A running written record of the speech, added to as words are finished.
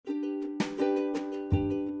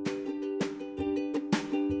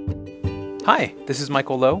Hi, this is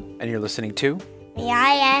Michael Lowe, and you're listening to May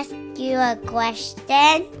I ask you a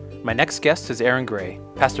question? My next guest is Aaron Gray,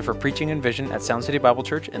 pastor for Preaching and Vision at Sound City Bible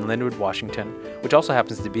Church in Lynnwood, Washington, which also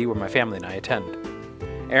happens to be where my family and I attend.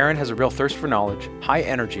 Aaron has a real thirst for knowledge, high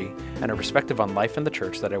energy, and a perspective on life in the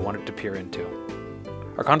church that I wanted to peer into.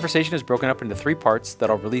 Our conversation is broken up into 3 parts that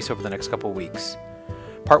I'll release over the next couple weeks.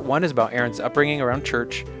 Part 1 is about Aaron's upbringing around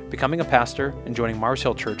church, becoming a pastor, and joining Mars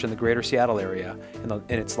Hill Church in the greater Seattle area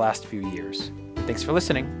in its last few years. Thanks for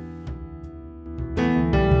listening.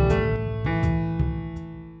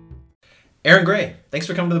 Aaron Gray, thanks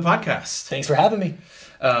for coming to the podcast. Thanks for having me.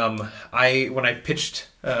 When I pitched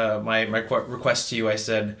my request to you, I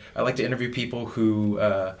said I like to interview people who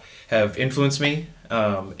have influenced me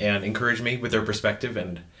and encouraged me with their perspective.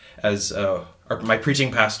 And as my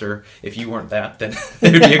preaching pastor, if you weren't that, then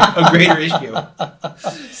it would be a greater issue.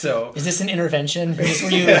 So, is this an intervention? Is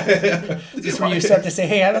this where you start to say,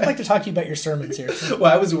 "Hey, I'd like to talk to you about your sermons here"? Well,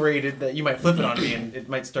 I was worried that you might flip it on me and it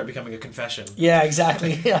might start becoming a confession. Yeah,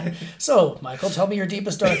 exactly. Yeah. So, Michael, tell me your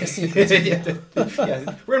deepest, darkest secrets.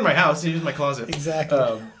 Yeah, we're in my house. Here's my closet.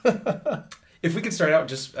 Exactly. If we could start out,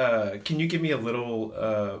 just can you give me a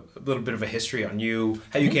little bit of a history on you,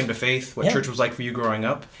 how you came to faith, what church was like for you growing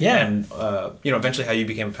up, and eventually how you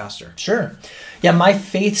became a pastor? Sure. Yeah, my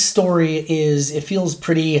faith story it feels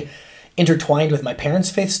pretty intertwined with my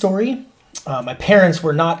parents' faith story. My parents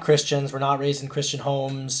were not Christians, were not raised in Christian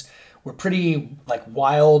homes, were pretty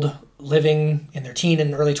wild, living in their teen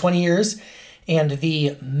and early 20 years, and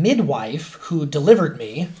the midwife who delivered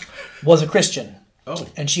me was a Christian. Oh.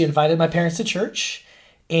 And she invited my parents to church,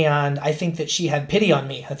 and I think that she had pity on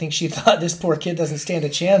me. I think she thought this poor kid doesn't stand a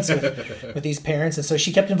chance with these parents, and so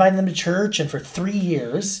she kept inviting them to church, and for 3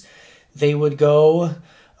 years, they would go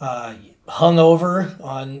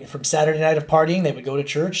hungover from Saturday night of partying. They would go to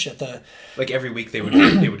church at the... every week they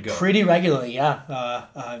would go? Pretty regularly, yeah.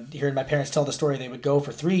 Hearing my parents tell the story, they would go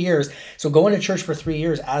for 3 years. So going to church for 3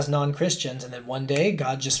 years as non-Christians, and then one day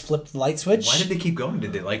God just flipped the light switch. Why did they keep going?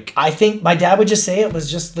 Did they I think my dad would just say it was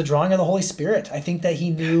just the drawing of the Holy Spirit. I think that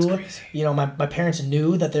he knew, my parents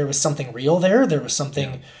knew that there was something real there. There was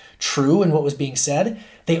something true in what was being said.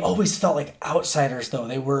 They always felt like outsiders, though.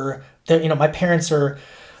 My parents are...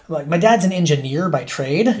 my dad's an engineer by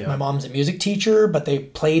trade. Yeah. My mom's a music teacher, but they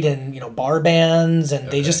played in, bar bands,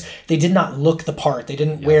 and they did not look the part. They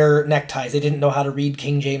didn't wear neckties. They didn't know how to read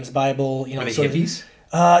King James Bible. Were they hippies?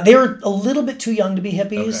 They were a little bit too young to be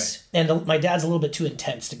hippies, and my dad's a little bit too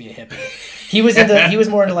intense to be a hippie. He was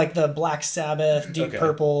more into the Black Sabbath, Deep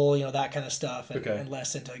Purple, that kind of stuff, and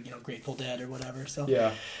less into Grateful Dead or whatever. So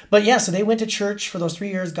so they went to church for those 3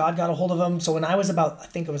 years. God got a hold of them. So when I was I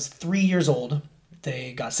think it was 3 years old,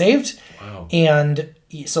 they got saved. Wow. And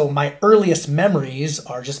so my earliest memories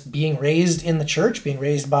are just being raised in the church, being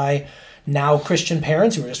raised by now Christian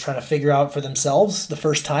parents who were just trying to figure out for themselves the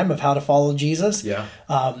first time of how to follow Jesus. Yeah.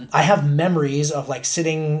 I have memories of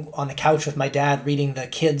sitting on the couch with my dad reading the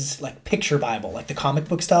kids picture Bible, the comic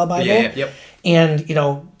book style Bible. Yeah, yep. And,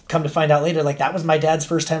 come to find out later, that was my dad's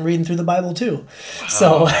first time reading through the Bible too. Wow.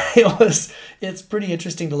 So it's pretty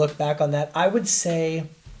interesting to look back on that. I would say...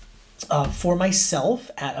 for myself,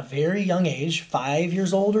 at a very young age, 5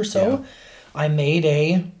 years old or so, I made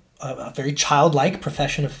a very childlike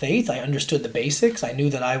profession of faith. I understood the basics. I knew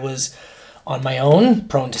that I was on my own,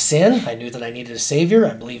 prone to sin. I knew that I needed a savior.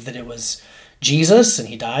 I believed that it was Jesus, and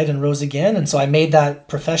he died and rose again. And so I made that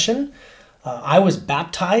profession. I was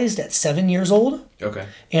baptized at 7 years old. Okay.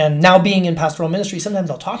 And now being in pastoral ministry, sometimes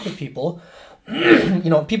I'll talk with people.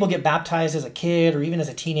 People get baptized as a kid or even as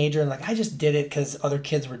a teenager, and I just did it because other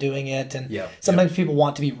kids were doing it. And sometimes people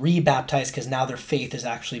want to be rebaptized because now their faith is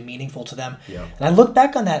actually meaningful to them. Yeah. And I look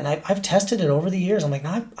back on that, and I've tested it over the years. I'm like,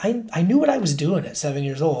 no, I knew what I was doing at 7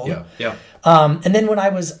 years old. Yeah. Yeah. And then when I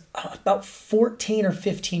was about 14 or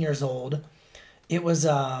 15 years old, it was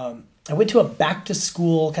I went to a back to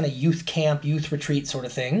school kind of youth camp, youth retreat sort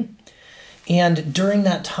of thing. And during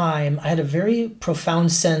that time, I had a very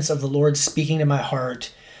profound sense of the Lord speaking to my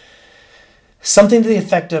heart. Something to the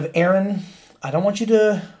effect of, Aaron, I don't want you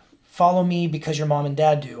to follow me because your mom and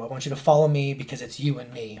dad do. I want you to follow me because it's you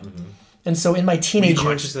and me. Mm-hmm. And so in my teenage years... Were you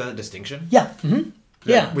conscious of that distinction? Yeah. Mm-hmm.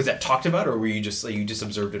 Yeah. Was that talked about, or were you just you just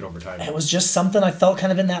observed it over time? It was just something I felt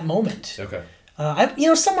kind of in that moment. Okay.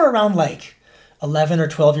 Somewhere around 11 or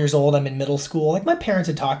 12 years old, I'm in middle school. My parents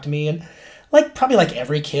had talked to me, and probably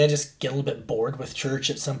every kid, just get a little bit bored with church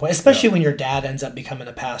at some point, especially when your dad ends up becoming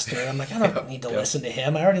a pastor. I'm I don't need to listen to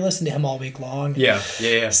him. I already listened to him all week long. Yeah.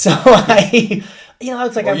 So I you know,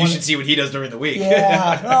 it's like Or I you wanted, should see what he does during the week.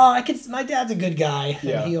 yeah. Oh, I could. My dad's a good guy.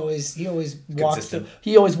 Yeah. And he always Consistent.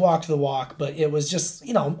 walked the walk. But it was just,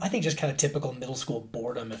 you know, I think just kind of typical middle school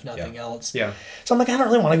boredom, if nothing else. Yeah. So I'm like, I don't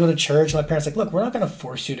really want to go to church. My parents are like, look, we're not going to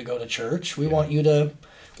force you to go to church. We want you to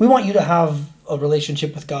have a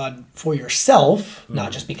relationship with God for yourself,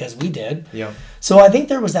 not just because we did. Yeah. So I think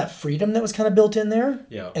there was that freedom that was kind of built in there.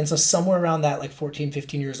 Yeah. And so somewhere around that, like 14,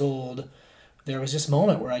 15 years old, there was this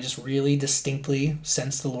moment where I just really distinctly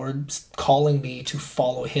sensed the Lord calling me to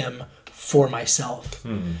follow him for myself.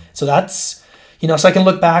 So that's, you know, so I can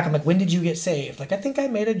look back. I'm like, when did you get saved? Like, I think I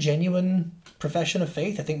made a genuine profession of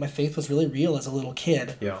faith. I think my faith was really real as a little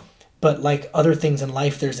kid. Yeah. But like other things in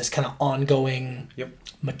life, there's this kind of ongoing Yep.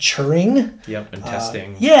 maturing. Yep. And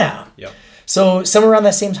testing. Yeah. Yep. So somewhere around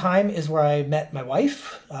that same time is where I met my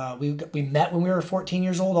wife. We met when we were 14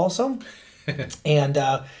 years old also. And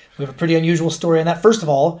we have a pretty unusual story on that. First of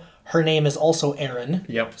all, her name is also Erin.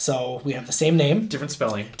 Yep. So we have the same name. Different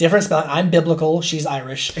spelling. Different spelling. I'm biblical. She's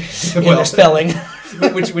Irish in Well, their spelling.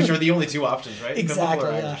 which are the only two options, right? Exactly.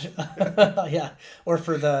 Biblical or Irish. Yeah. Yeah. Or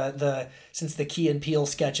for the since the Key and Peele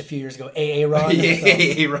sketch a few years ago, A.A. Ron.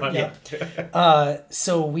 Yeah, Ron, Yeah.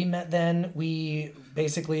 So we met then. We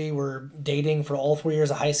basically were dating for all 4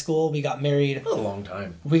 years of high school. We got married. A long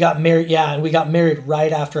time. We got married, yeah, and we got married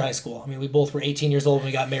right after high school. I mean, we both were 18 years old when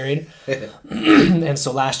we got married. And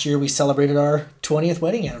so last year we celebrated our 20th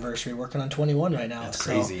wedding anniversary, working on 21 right now. That's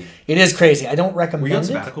So crazy. it is crazy. I don't recommend Were you on it.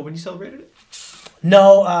 sabbatical when you celebrated it?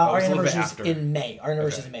 No, it our was a little bit anniversary is after. in May. Our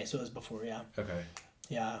anniversary is Okay. in May, so it was before, yeah. Okay.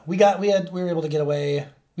 Yeah. We were able to get away.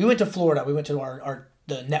 We went to Florida. We went to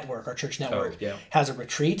the network, our church network, yeah. has a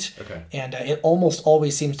retreat. Okay. And it almost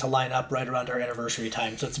always seems to line up right around our anniversary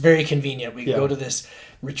time. So it's very convenient. We can Yeah. go to this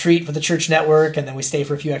retreat for the church network, and then we stay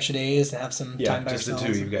for a few extra days and have some Yeah, time by just the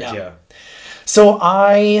ourselves. two of you guys, yeah. So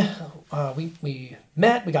we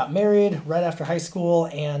met, we got married right after high school,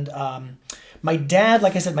 and my dad,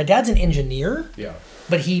 like I said, my dad's an engineer, Yeah.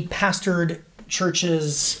 but he pastored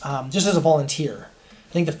churches just as a volunteer.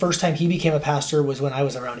 I think the first time he became a pastor was when I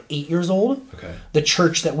was around 8 years old. Okay. The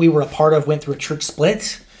church that we were a part of went through a church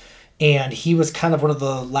split, and he was kind of one of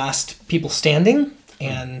the last people standing.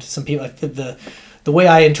 And some people, the way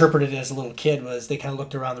I interpreted it as a little kid was they kind of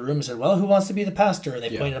looked around the room and said, "Well, who wants to be the pastor?" And they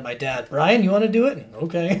pointed at my dad. "Brian, you want to do it?"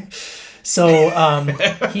 Okay. So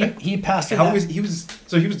he pastored. How that. was he was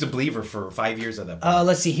the believer for 5 years at that point.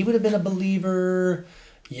 Let's see. He would have been a believer.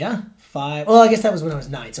 Yeah, 5. Well, I guess that was when I was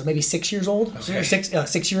 9, so maybe 6 years old. Okay.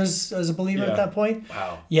 6 years as a believer Yeah. at that point.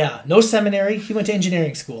 Wow. Yeah, no seminary. He went to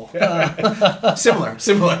engineering school. Similar.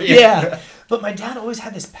 Yeah. But my dad always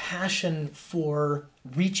had this passion for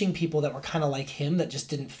reaching people that were kind of like him, that just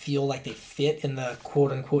didn't feel like they fit in the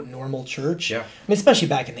quote unquote normal church. Yeah. I mean, especially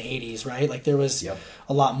back in the 80s, right? Like there was Yep.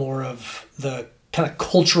 a lot more of the kind of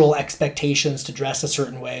cultural expectations to dress a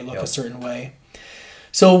certain way, look Yep. a certain way.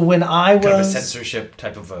 So when I was... Kind of a censorship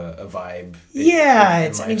type of a vibe. Yeah, in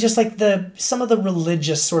it's, I life. mean, just like some of the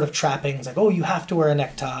religious sort of trappings, like, oh, you have to wear a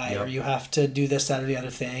necktie, Yep. or you have to do this, that, or the other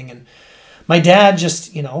thing. And my dad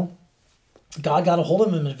just, God got a hold of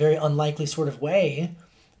him in a very unlikely sort of way,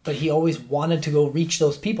 but he always wanted to go reach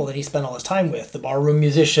those people that he spent all his time with, the barroom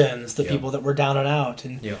musicians, the Yep. people that were down and out.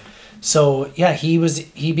 And Yeah. so, yeah, he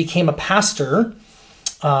became a pastor.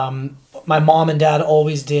 My mom and dad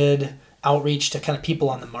always did outreach to kind of people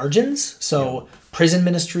on the margins. So prison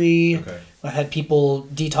ministry. Okay. I've had people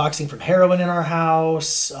detoxing from heroin in our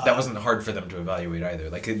house. That wasn't hard for them to evaluate either.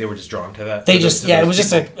 Like they were just drawn to that. They To just, those yeah, it was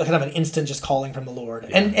just a people. kind of an instant just calling from the Lord.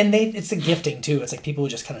 Yeah. And it's a gifting too. It's like people who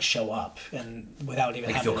just kind of show up and without even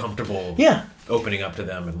Like having feel comfortable. Yeah. Opening up to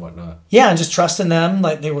them and whatnot. Yeah, and just trusting them,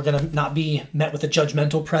 like they were going to not be met with a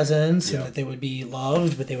judgmental presence, Yeah. and that they would be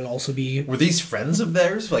loved, but they would also be... Were these friends of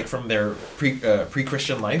theirs, like from their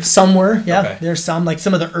pre-Christian life? Some were, yeah. Okay. There's some, like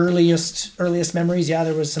some of the earliest memories, yeah,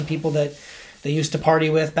 there was some people that they used to party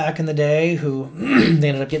with back in the day who they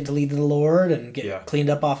ended up getting to lead to the Lord and get Yeah. cleaned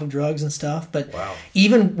up off of drugs and stuff. But Wow.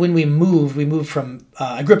 even when we moved from,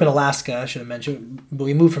 I grew up in Alaska, I should have mentioned, but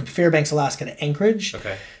we moved from Fairbanks, Alaska to Anchorage.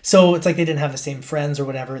 Okay. So it's like they didn't have the same friends or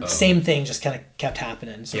whatever. The same thing just kind of kept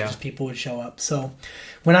happening. So Yeah. just people would show up. So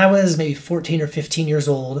when I was maybe 14 or 15 years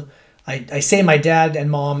old, I say my dad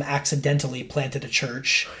and mom accidentally planted a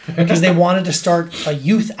church because they wanted to start a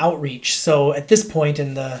youth outreach. So at this point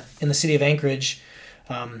in the city of Anchorage,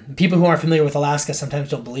 people who aren't familiar with Alaska sometimes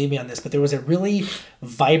don't believe me on this, but there was a really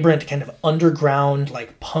vibrant kind of underground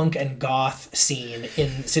like punk and goth scene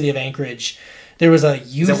in the city of Anchorage. There was a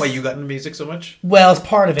youth... Is that why you got into music so much? Well, it's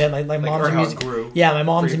part of it. My mom's or a how it music. grew Yeah, my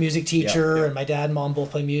mom's for a you. music teacher, Yeah, yeah. and my dad and mom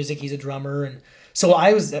both play music. He's a drummer, and so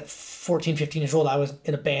I was at 14, 15 years old, I was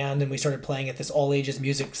in a band and we started playing at this all ages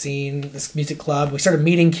music scene, this music club. We started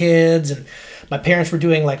meeting kids, and my parents were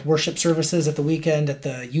doing like worship services at the weekend at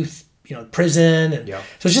the youth, prison. And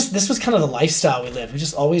so this was kind of the lifestyle we lived. We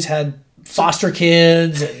just always had foster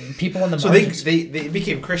kids and people in the margins. So they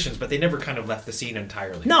became Christians, but they never kind of left the scene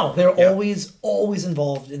entirely. No, they're always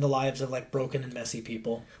involved in the lives of like broken and messy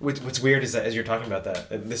people. What's weird is that as you're talking about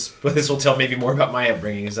that, and this will tell maybe more about my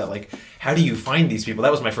upbringing, is that like, how do you find these people?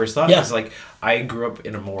 That was my first thought. Because like, I grew up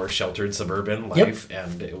in a more sheltered suburban life,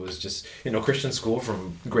 and it was just Christian school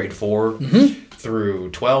from grade 4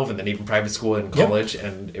 through 12, and then even private school in college,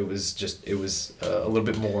 and it was a little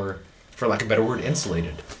bit more, for lack of a better word,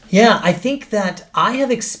 insulated. Yeah, I think that I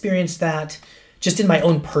have experienced that just in my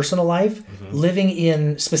own personal life,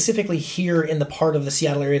 living specifically here in the part of the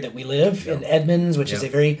Seattle area that we live, in Edmonds, which is a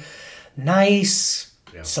very nice,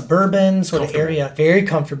 suburban sort of area, very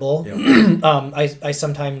comfortable. I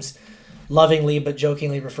sometimes lovingly but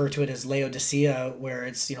jokingly refer to it as Laodicea, where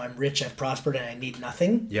it's, I'm rich, I've prospered, and I need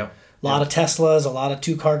nothing. A lot of Teslas, a lot of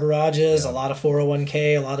 2-car garages, a lot of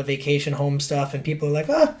 401k, a lot of vacation home stuff, and people are like,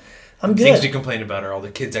 I'm good. Things to complain about are all the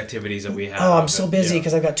kids' activities that we have. Oh, I'm so busy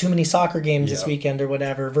because I've got too many soccer games this weekend or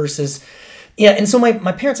whatever. Versus, and so my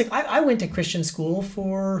parents, like, I went to Christian school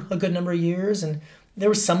for a good number of years, and there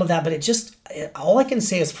was some of that, but all I can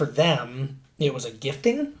say is for them, it was a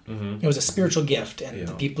gifting. It was a spiritual gift, and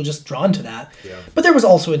the people just drawn to that. But there was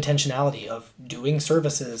also intentionality of doing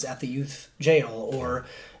services at the youth jail, or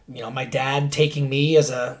my dad taking me as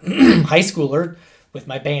a high schooler with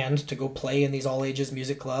my band to go play in these all ages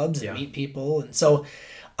music clubs and meet people. And so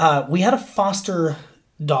we had a foster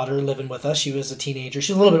daughter living with us. She was a teenager.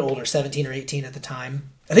 She was a little bit older, 17 or 18 at the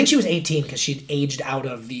time. I think she was 18 because she'd aged out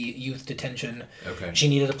of the youth detention. She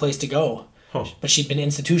needed a place to go. But she'd been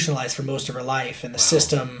institutionalized for most of her life, and the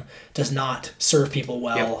system does not serve people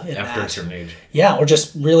well after a certain age. Yeah, or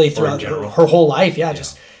just really throughout her whole life.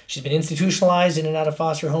 Just she's been institutionalized in and out of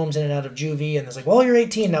foster homes, in and out of juvie, and it's like, well, you're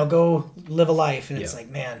 18 now, go live a life. And it's like,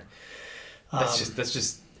 man, that's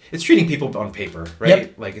just it's treating people on paper,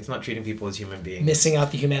 right? Like, it's not treating people as human beings. Missing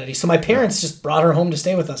out the humanity. So my parents just brought her home to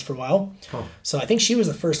stay with us for a while. So I think she was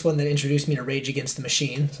the first one that introduced me to Rage Against the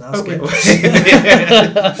Machine. So that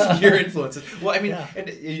was good. Your influences. Well, I mean, and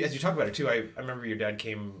as you talk about it too, I remember your dad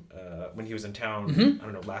came when he was in town, I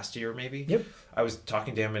don't know, last year maybe. I was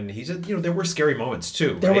talking to him, and he said, there were scary moments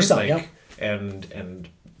too. There were some,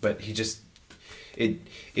 but he just,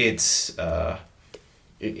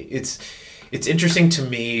 it's interesting to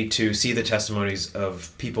me to see the testimonies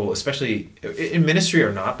of people, especially in ministry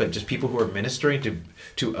or not, but just people who are ministering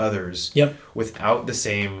to others without the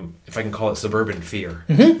same, if I can call it, suburban fear,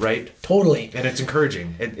 right? Totally. And it's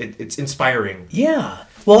encouraging. It's inspiring. Yeah.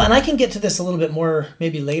 Well, and I can get to this a little bit more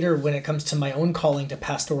maybe later when it comes to my own calling to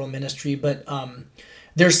pastoral ministry, but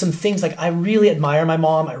there's some things like I really admire my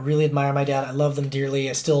mom. I really admire my dad. I love them dearly.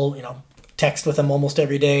 I still, text with them almost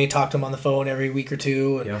every day, talk to them on the phone every week or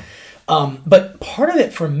two. And, but part of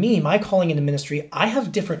it for me, my calling into ministry, I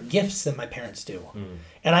have different gifts than my parents do.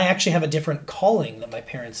 And I actually have a different calling than my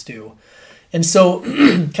parents do. And so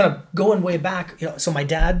kind of going way back, so my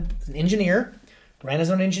dad, an engineer, ran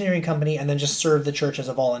his own engineering company, and then just served the church as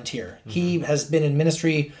a volunteer. He has been in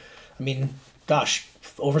ministry,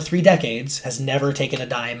 over 3 decades, has never taken a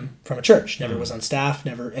dime from a church, never was on staff,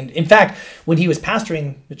 never. And in fact, when he was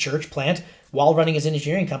pastoring the church plant while running his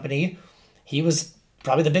engineering company, he was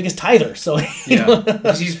probably the biggest tither. So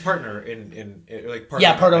because he's partner in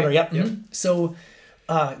partner. Part owner. Yep. So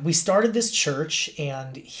we started this church,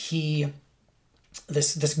 and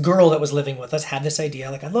this girl that was living with us had this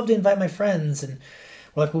idea, like, I'd love to invite my friends, and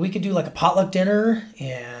we're like, well, we could do like a potluck dinner,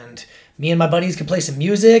 and me and my buddies could play some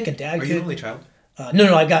music, and Dad could. Are you the only child?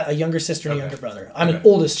 No, I've got a younger sister and a younger brother. I'm an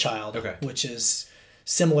oldest child, which is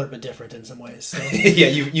similar but different in some ways. So.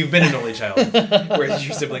 You've been an only child, whereas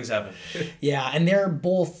your siblings haven't. And they're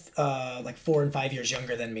both like 4 and 5 years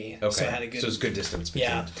younger than me. So I had a good. So it's good distance between.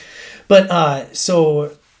 Yeah, but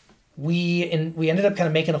so we ended up kind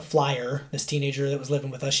of making a flyer. This teenager that was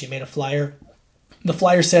living with us, she made a flyer. The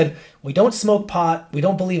flyer said, "We don't smoke pot, we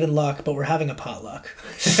don't believe in luck, but we're having a potluck."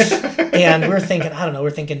 And we're thinking, I don't know,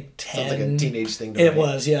 we're thinking 10. Sounds like a teenage thing to It write.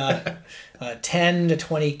 was, 10 to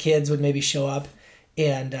 20 kids would maybe show up,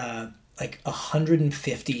 and like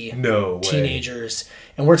 150 teenagers.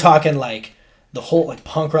 And we're talking like the whole, like,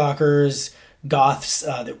 punk rockers, goths,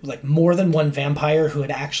 like more than one vampire who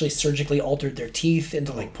had actually surgically altered their teeth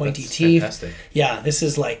into like pointy teeth. Fantastic. Yeah, this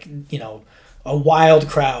is like, a wild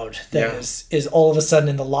crowd that is all of a sudden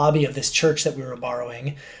in the lobby of this church that we were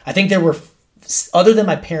borrowing. I think there were other than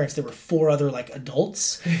my parents, there were 4 other like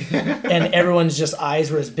adults, and everyone's just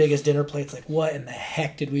eyes were as big as dinner plates. Like, what in the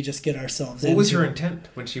heck did we just get ourselves into? What was her intent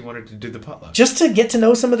when she wanted to do the potluck? Just to get to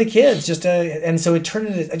know some of the kids, and so it turned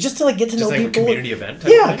into just to like get to know like people. A community event.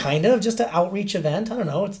 Yeah, kind of just an outreach event. I don't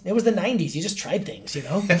know. It was the '90s. You just tried things,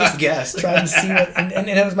 I guess. Tried to see what, and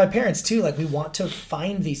it was my parents too. Like, we want to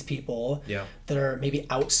find these people that are maybe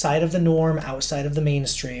outside of the norm, outside of the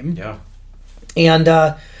mainstream. Yeah.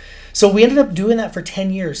 And so we ended up doing that for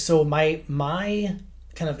 10 years. So my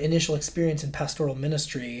kind of initial experience in pastoral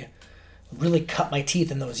ministry really cut my teeth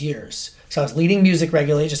in those years. So I was leading music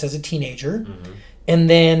regularly just as a teenager, and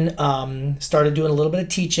then started doing a little bit of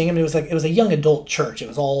teaching. I mean, it was a young adult church. It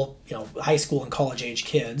was all high school and college age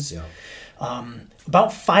kids. Yeah.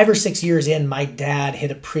 About 5 or 6 years in, my dad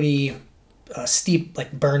hit a pretty steep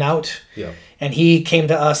like burnout. Yeah. And he came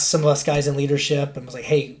to us, some of us guys in leadership, and was like,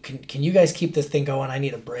 "Hey, can you guys keep this thing going? I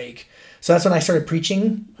need a break." So that's when I started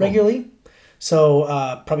preaching regularly. So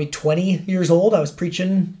probably 20 years old, I was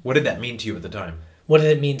preaching. What did that mean to you at the time? What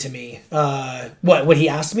did it mean to me? What he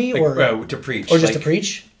asked me, like, or to preach, or just to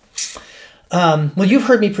preach? Well, you've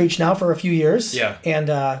heard me preach now for a few years. Yeah. And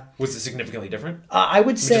was it significantly different? I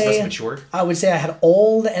would say just less mature. I would say I had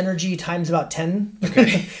all the energy times about 10.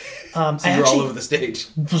 Okay. So you're all over the stage.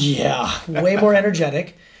 Yeah, way more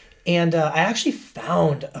energetic. And I actually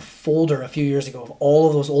found a folder a few years ago of all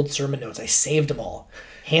of those old sermon notes. I saved them all.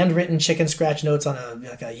 Handwritten chicken scratch notes on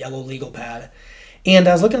a yellow legal pad. And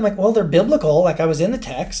I was looking, I'm like, well, they're biblical. Like, I was in the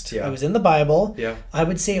text. Yeah. I was in the Bible. Yeah. I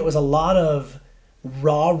would say it was a lot of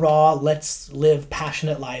raw, let's live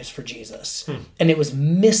passionate lives for Jesus. And it was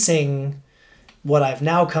missing what I've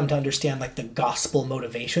now come to understand, like the gospel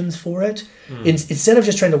motivations for it. Instead of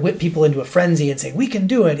just trying to whip people into a frenzy and saying, we can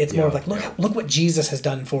do it, it's more of like, look what Jesus has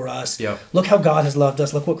done for us. Yeah. Look how God has loved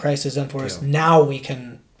us. Look what Christ has done for us. Now we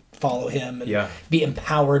can follow him and be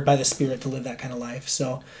empowered by the Spirit to live that kind of life.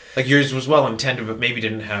 So, like, yours was well intended, but maybe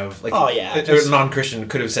didn't have like. Oh yeah, a non-Christian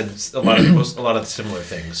could have said a lot of similar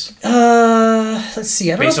things. Let's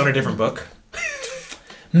see. Based on a different book.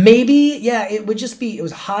 Maybe, yeah, it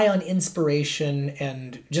was high on inspiration,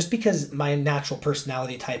 and just because my natural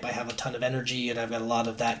personality type, I have a ton of energy and I've got a lot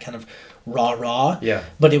of that kind of raw. Yeah.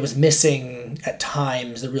 But it was missing at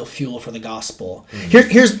times the real fuel for the gospel.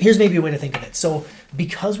 Here's maybe a way to think of it. So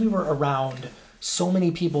because we were around so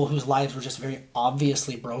many people whose lives were just very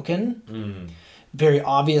obviously broken, very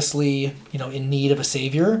obviously, in need of a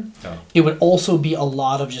savior. Oh. It would also be a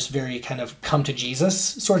lot of just very kind of come to Jesus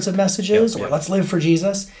sorts of messages, or let's live for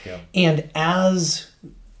Jesus. Yeah. And as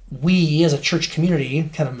we, as a church community,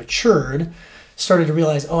 kind of matured, started to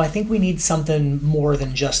realize, I think we need something more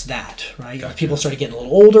than just that, right? Gotcha. People started getting a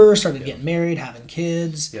little older, started getting married, having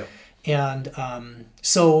kids. Yeah. And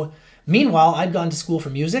so meanwhile, I'd gone to school for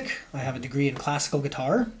music. I have a degree in classical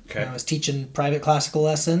guitar. Okay. And I was teaching private classical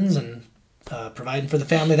lessons and providing for the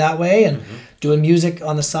family that way, and doing music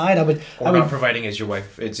on the side. I would not providing as your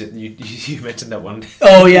wife. You mentioned that one.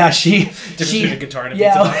 Oh yeah, she between a guitar and a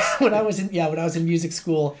pizza box. when I was in music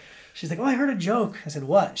school, she's like, I heard a joke. I said,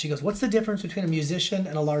 what? She goes, what's the difference between a musician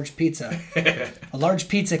and a large pizza? A large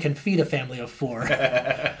pizza can feed a family of 4.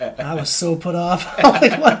 I was so put off. I'm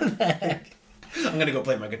like, what the heck? I'm gonna go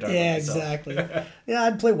play my guitar. Yeah, exactly. Yeah,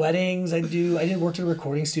 I'd play weddings. I did work at a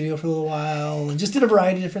recording studio for a little while, and just did a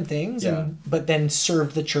variety of different things. Yeah. But then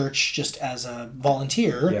served the church just as a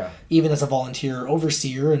volunteer. Yeah. Even as a volunteer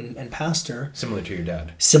overseer and pastor. Similar to your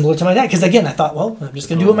dad. Similar to my dad, because again, I thought, well, I'm just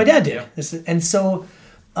gonna do what my dad did. Yeah. And so,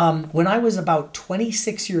 when I was about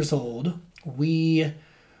 26 years old, we'd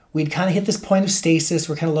kind of hit this point of stasis.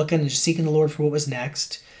 We're kind of looking and just seeking the Lord for what was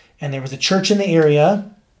next. And there was a church in the area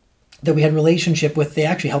that we had a relationship with. They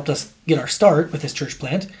actually helped us get our start with this church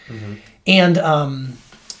plant. And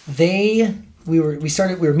we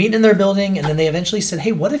were meeting in their building, and then they eventually said,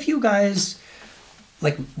 hey, what if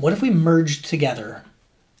we merged together?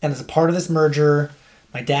 And as a part of this merger,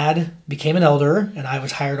 my dad became an elder, and I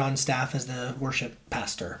was hired on staff as the worship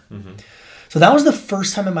pastor. So that was the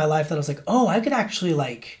first time in my life that I was like, I could actually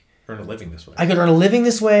earn a living this way. I could earn a living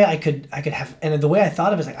this way. I could have, and the way I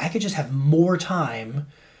thought of it is I could just have more time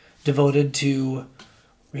devoted to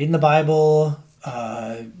reading the Bible,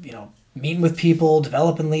 meeting with people,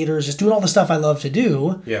 developing leaders, just doing all the stuff I love to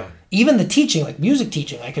do. Yeah. Even the teaching, like music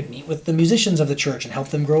teaching, I could meet with the musicians of the church and help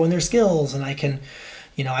them grow in their skills. And I can,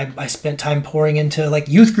 I spent time pouring into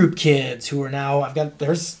youth group kids who are now,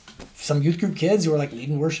 there's some youth group kids who are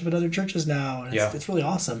leading worship at other churches now. And it's really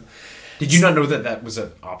awesome. Did you not know that was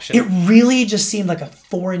an option? It really just seemed like a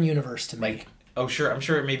foreign universe to me. I'm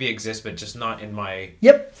sure it maybe exists, but just not in my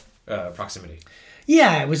proximity.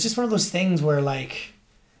 Yeah, it was just one of those things where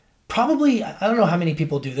probably, I don't know how many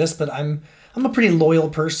people do this, but I'm a pretty loyal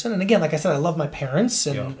person. And again, like I said, I love my parents,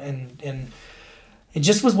 and it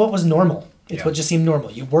just was what was normal. It's what just seemed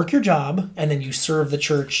normal. You work your job, and then you serve the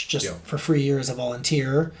church just for free or as a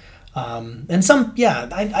volunteer. And some,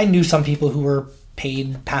 I knew some people who were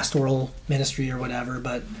paid pastoral ministry or whatever,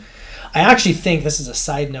 but I actually think, this is a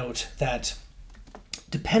side note, that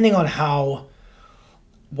depending on how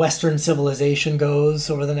Western civilization goes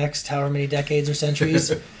over the next however many decades or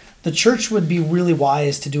centuries, the church would be really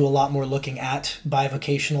wise to do a lot more looking at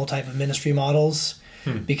bivocational type of ministry models,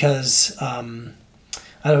 because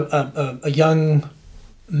a young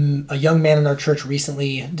man in our church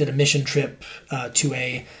recently did a mission trip to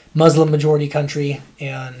a Muslim majority country,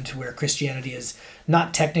 and where Christianity is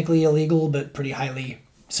not technically illegal but pretty highly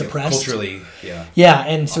suppressed. Culturally,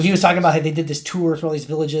 and so he was talking about how they did this tour through all these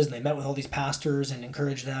villages, and they met with all these pastors and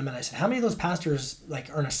encouraged them. And I said, how many of those pastors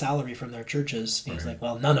earn a salary from their churches? And he's like,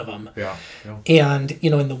 well, none of them. And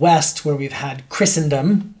in the West, where we've had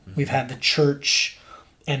Christendom, we've had the church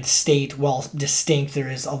and state, while distinct, there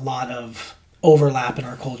is a lot of overlap in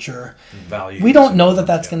our culture. Values. We don't know that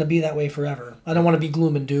that's going to be that way forever. I don't want to be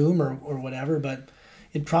gloom and doom or whatever, but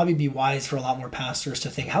it'd probably be wise for a lot more pastors to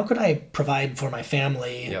think, how could I provide for my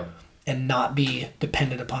family and not be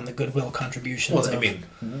dependent upon the goodwill contributions? Well,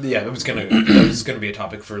 it was gonna be a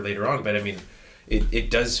topic for later on, but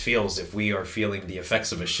it does feel as if we are feeling the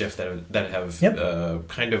effects of a shift that have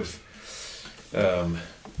kind of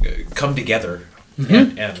come together,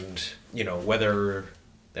 and whether.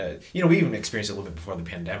 We even experienced it a little bit before the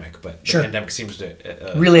pandemic, but the pandemic seems to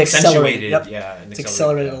really accelerate it. It's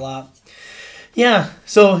accelerated a lot. Yeah.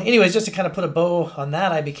 So, anyways, just to kind of put a bow on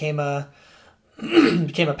that, I became a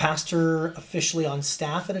pastor officially on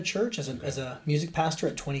staff at a church as a music pastor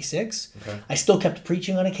at 26. Okay. I still kept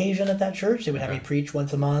preaching on occasion at that church. They would have me preach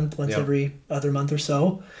once a month, every other month or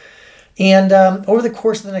so. And over the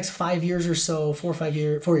course of the next 5 years or so, 4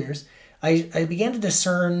 years, I began to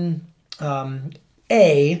discern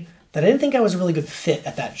that I didn't think I was a really good fit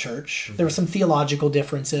at that church. There were some theological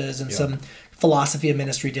differences and some philosophy of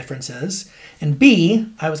ministry differences. And B,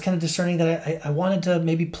 I was kind of discerning that I wanted to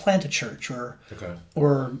maybe plant a church or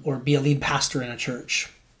be a lead pastor in a church.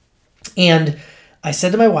 And I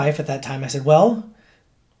said to my wife at that time, I said, well,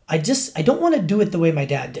 I don't want to do it the way my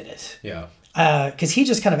dad did it. Yeah. Because he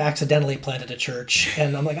just kind of accidentally planted a church.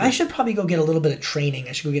 And I'm like, I should probably go get a little bit of training.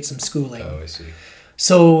 I should go get some schooling. Oh, I see.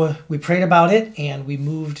 So we prayed about it, and we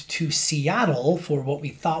moved to Seattle for what we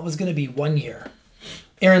thought was going to be 1 year.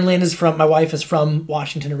 Erin Lynn my wife is from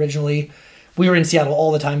Washington originally. We were in Seattle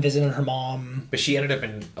all the time visiting her mom. But she ended up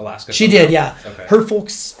in Alaska. She did, yeah. Okay. Her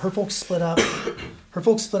folks split up. Her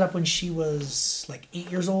folks split up when she was 8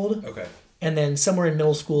 years old. Okay. And then somewhere in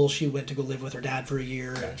middle school, she went to go live with her dad for a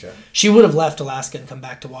year. Gotcha. She would have left Alaska and come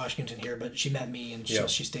back to Washington here, but she met me and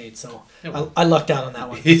she stayed. So I lucked out on that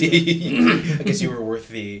one. I guess you were worth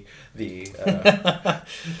the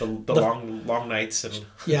long nights and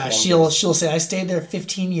she'll say I stayed there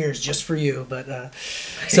 15 years just for you, but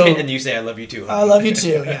and you say I love you too. Honey. I love you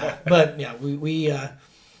too. Yeah, but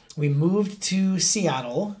we moved to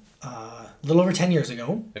Seattle a little over 10 years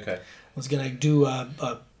ago. Okay, I was gonna do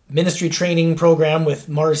a ministry training program with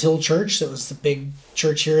Mars Hill Church. That was the big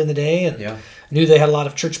church here in the day, and knew they had a lot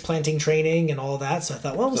of church planting training and all of that. So I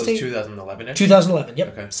thought, well, we'll stay. 2011. 2011.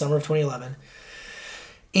 Yep. Okay. Summer of 2011,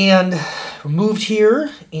 and moved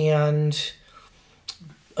here, and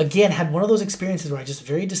again had one of those experiences where I just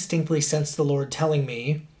very distinctly sensed the Lord telling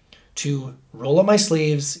me to roll up my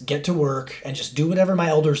sleeves, get to work, and just do whatever my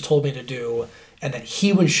elders told me to do, and that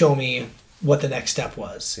He would show me what the next step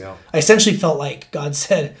was. Yeah. I essentially felt like God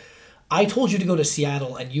said, I told you to go to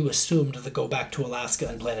Seattle and you assumed to go back to Alaska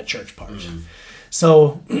and plant a church part. Mm-hmm.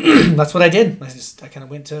 So that's what I did. I kind of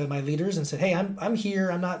went to my leaders and said, hey, I'm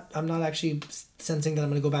here. I'm not actually sensing that I'm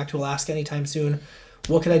going to go back to Alaska anytime soon.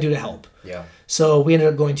 What can I do to help? Yeah. So we ended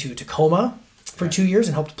up going to Tacoma for 2 years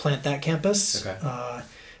and helped plant that campus. Okay.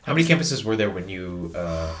 How many campuses were there when you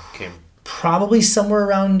came? Probably somewhere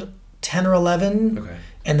around 10 or 11. Okay.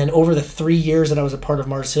 And then over the 3 years that I was a part of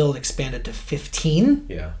Mars Hill, it expanded to 15.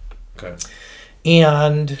 Yeah. Okay.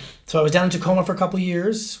 And so I was down in Tacoma for a couple of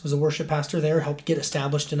years, was a worship pastor there, helped get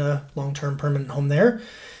established in a long-term permanent home there,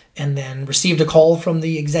 and then received a call from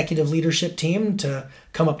the executive leadership team to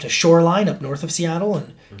come up to Shoreline up north of Seattle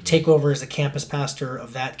and take over as a campus pastor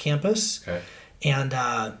of that campus. Okay. And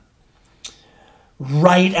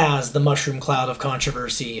right as the mushroom cloud of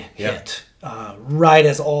controversy hit, right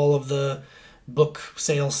as all of the book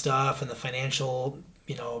sale stuff and the financial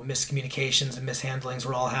miscommunications and mishandlings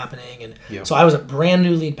were all happening, and so I was a brand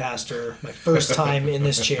new lead pastor, my first time in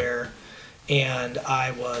this chair, and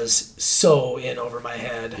I was so in over my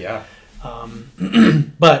head. Yeah.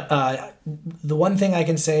 But the one thing I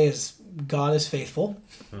can say is God is faithful,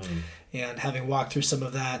 and having walked through some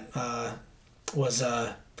of that was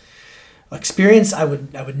experience I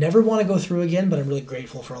would never want to go through again, but I'm really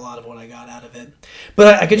grateful for a lot of what I got out of it.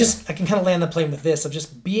 But I can kind of land the plane with this of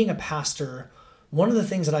just being a pastor. One of the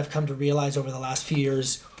things that I've come to realize over the last few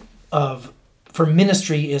years for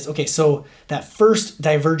ministry is, okay, so that first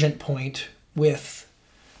divergent point with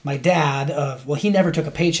my dad of, well, he never took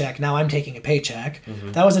a paycheck, now I'm taking a paycheck.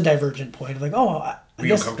 That was a divergent point of like, oh, I Were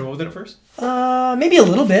you uncomfortable with it at first? Maybe a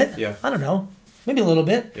little bit. Yeah. I don't know. Maybe a little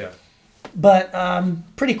bit. Yeah. But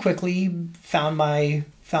pretty quickly found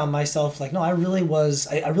myself like, no, I really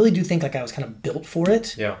do think like I was kind of built for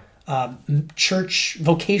it. Yeah. Church,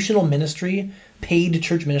 vocational ministry, paid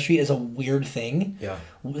church ministry is a weird thing. Yeah.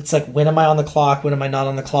 It's like, when am I on the clock? When am I not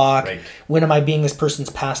on the clock? Right. When am I being this person's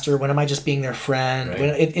pastor? When am I just being their friend?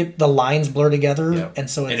 Right. When the lines blur together. Yeah. And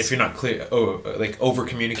so it's... And if you're not clear, like over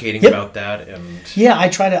communicating Yep. about that and Yeah, I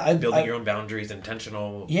try to... building your own boundaries,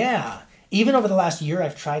 intentional. Yeah. Even over the last year,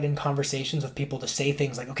 I've tried in conversations with people to say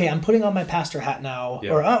things like, okay, I'm putting on my pastor hat now.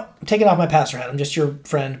 Yeah. Or, oh, I'm taking off my pastor hat. I'm just your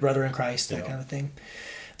friend, brother in Christ, that kind of thing.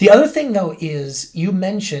 The other thing, though, is you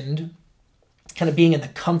mentioned kind of being in the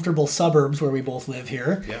comfortable suburbs where we both live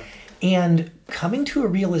here. Yeah. And coming to a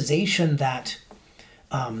realization that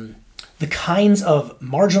the kinds of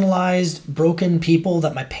marginalized, broken people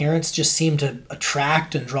that my parents just seem to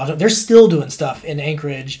attract and draw to, they're still doing stuff in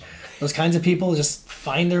Anchorage. Those kinds of people just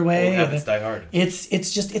find their way. Old habits die hard. It's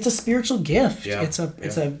a spiritual gift. Yeah. It's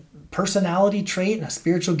a personality trait and a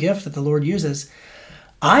spiritual gift that the Lord uses.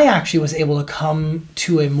 I actually was able to come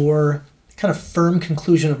to a more kind of firm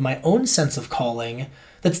conclusion of my own sense of calling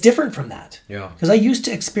that's different from that. Yeah. Because I used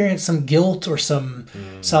to experience some guilt or some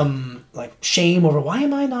like shame over, why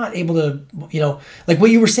am I not able to, like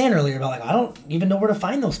what you were saying earlier about like, I don't even know where to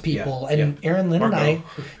find those people. Yeah. And Aaron Lynn Marco. and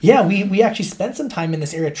I, we actually spent some time in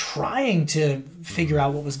this area trying to figure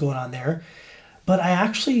out what was going on there. But I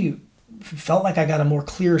actually felt like I got a more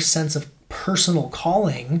clear sense of personal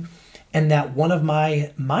calling, and that one of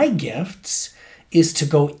my gifts is to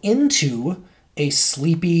go into a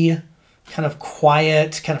sleepy, kind of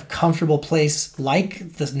quiet, kind of comfortable place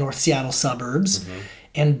like the North Seattle suburbs,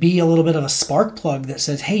 and be a little bit of a spark plug that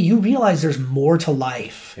says, hey, you realize there's more to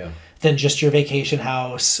life than just your vacation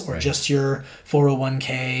house or just your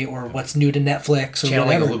 401k or what's new to Netflix or channeling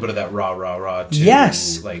whatever. a little bit of that rah to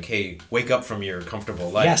Yes. like, hey, wake up from your comfortable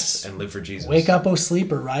life and live for Jesus. Wake up, O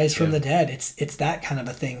sleeper, rise from the dead. It's that kind of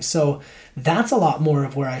a thing. So that's a lot more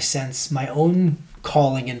of where I sense my own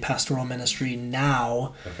calling in pastoral ministry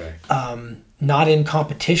now. Okay. Not in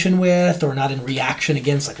competition with or not in reaction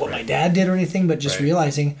against like what my dad did or anything, but just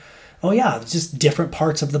realizing, oh yeah, it's just different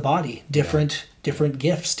parts of the body, different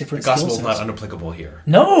gifts, different skill sets. The gospel is not unapplicable here.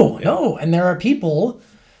 No. And there are people,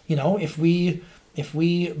 if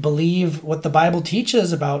we believe what the Bible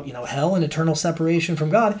teaches about, hell and eternal separation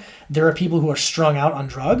from God, there are people who are strung out on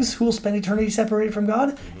drugs who will spend eternity separated from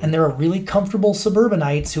God. And there are really comfortable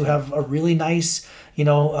suburbanites who have a really nice,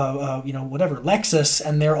 whatever, Lexus,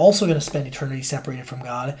 and they're also going to spend eternity separated from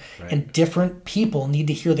God. Right. And different people need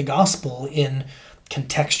to hear the gospel in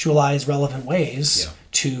contextualized, relevant ways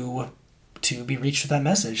to be reached with that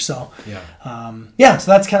message. So, so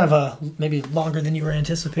that's kind of a maybe longer than you were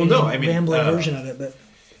anticipating, rambling version of it, but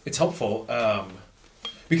it's helpful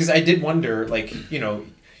because I did wonder, like,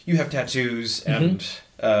 you have tattoos and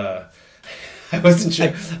I wasn't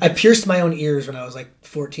sure. I pierced my own ears when I was like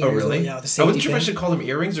 14 years really? old. Yeah, with the I wasn't safety sure if I pin. should call them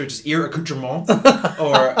earrings or just ear accoutrement.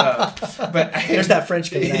 But There's that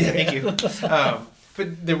French coming out. Thank you.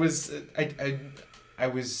 But there was, I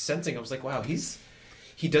was sensing, I was like, wow,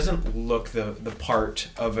 he doesn't look the part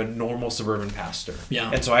of a normal suburban pastor. Yeah.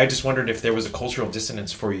 And so I just wondered if there was a cultural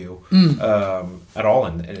dissonance for you at all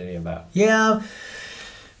in any of that. Yeah,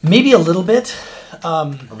 maybe a little bit.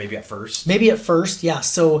 Or maybe at first. Yeah.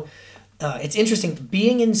 So it's interesting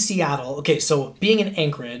being in Seattle. Okay, so being in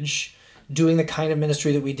Anchorage, doing the kind of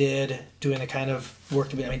ministry that we did, doing the kind of work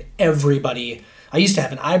that we did. I mean, everybody. I used to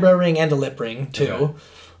have an eyebrow ring and a lip ring too. Okay.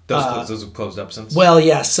 Those have closed up since? Well,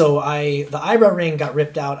 yeah. So the eyebrow ring got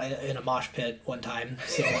ripped out in a mosh pit one time,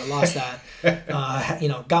 so I lost that.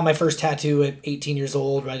 Got my first tattoo at 18 years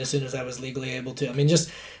old, right as soon as I was legally able to. I mean,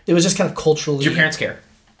 it was just kind of culturally. Did your parents care?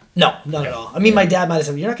 No, not at all. I mean, my dad might have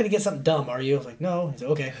said, "You're not going to get something dumb, are you?" I was like, "No." He said,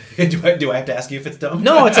 "Okay." Do I have to ask you if it's dumb?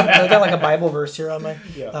 No, I got like a Bible verse here on my.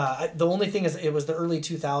 Yeah. The only thing is, it was the early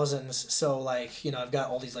 2000s, so like I've got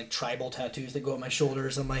all these like tribal tattoos that go up my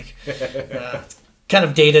shoulders. I'm like, Kind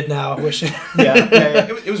of dated now. I wish. Yeah.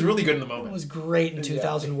 It was really good in the moment. It was great in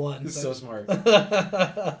 2001. Yeah. So smart.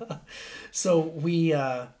 So we,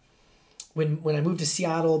 when I moved to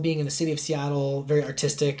Seattle, being in the city of Seattle, very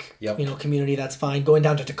artistic, community, that's fine. Going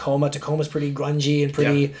down to Tacoma's pretty grungy and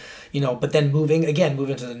pretty, but then moving to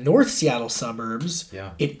the North Seattle suburbs,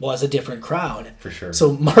 it was a different crowd. For sure.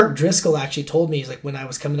 So Mark Driscoll actually told me, he's like, when I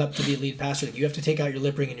was coming up to be lead pastor, like, you have to take out your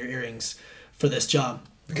lip ring and your earrings for this job.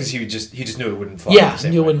 Because he just knew it wouldn't fly. Yeah,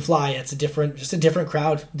 knew it wouldn't fly. It's just a different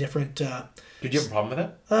crowd, different. Did you have a problem with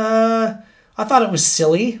that? I thought it was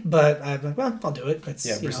silly, but I'm like, well, I'll do it.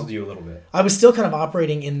 It bristled you a little bit. I was still kind of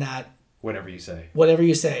operating in that. Whatever you say.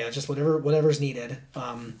 Just whatever's needed.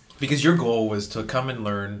 Because your goal was to come and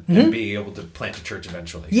learn and be able to plant a church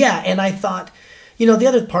eventually. Yeah, and I thought, the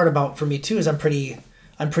other part for me too is I'm pretty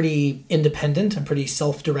independent. I'm pretty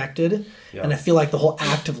self-directed. Yeah. And I feel like the whole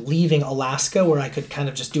act of leaving Alaska, where I could kind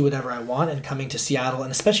of just do whatever I want, and coming to Seattle,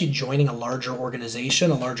 and especially joining a larger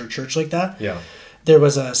organization, a larger church like that, there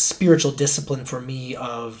was a spiritual discipline for me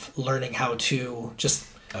of learning how to just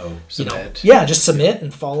submit. Just submit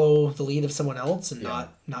and follow the lead of someone else, and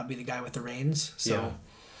not be the guy with the reins. So,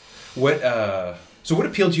 what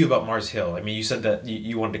appealed to you about Mars Hill? I mean, you said that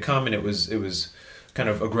you wanted to come, and it was kind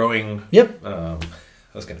of a growing. Yep.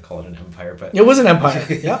 I was going to call it an empire, but it was an empire.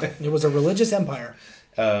 Yeah, it was a religious empire.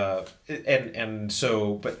 And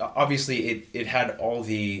so, but obviously it had all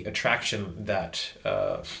the attraction that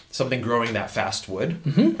something growing that fast would.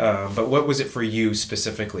 Mm-hmm. But what was it for you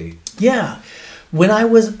specifically? Yeah, when I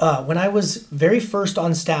was very first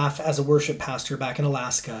on staff as a worship pastor back in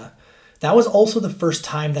Alaska, that was also the first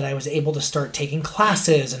time that I was able to start taking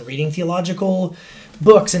classes and reading theological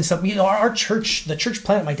books and stuff. Our church, the church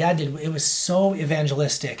plant my dad did, it was so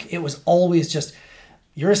evangelistic. It was always just,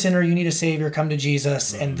 you're a sinner, you need a savior, come to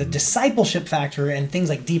Jesus. Mm-hmm. And the discipleship factor and things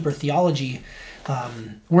like deeper theology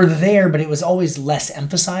were there, but it was always less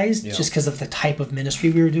emphasized just because of the type of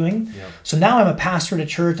ministry we were doing. Yeah. So now I'm a pastor at a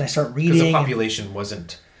church, and I start reading. Because the population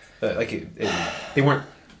wasn't, they weren't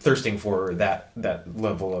thirsting for that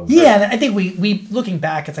level of... Yeah, and I think we looking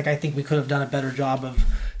back, it's like, I think we could have done a better job of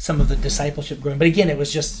some of the discipleship growing. But again, it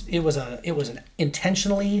was an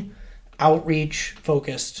intentionally outreach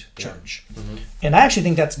focused church. Mm-hmm. And I actually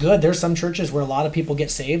think that's good. There's some churches where a lot of people get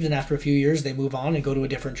saved, and after a few years they move on and go to a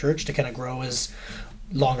different church to kind of grow as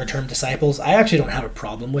longer term disciples. I actually don't have a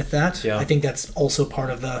problem with that. I think that's also part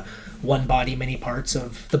of the one body, many parts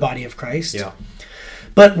of the body of Christ. Yeah.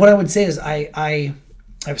 But what I would say is I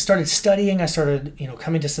started studying. I started,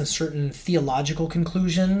 coming to some certain theological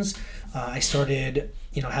conclusions. I started,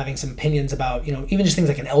 having some opinions about, even just things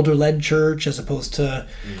like an elder-led church as opposed to,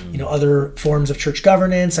 other forms of church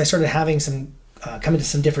governance. I started having coming to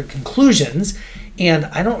some different conclusions. And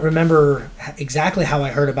I don't remember exactly how I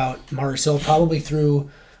heard about Mars Hill, probably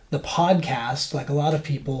through the podcast. Like a lot of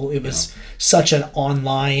people, it was such an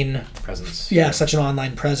online presence. Yeah, such an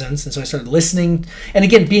online presence. And so I started listening. And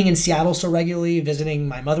again, being in Seattle so regularly, visiting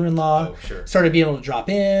my mother-in-law, started being able to drop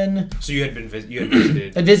in. So you had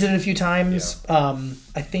visited. I'd visited a few times. Yeah.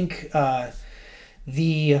 I think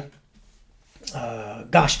the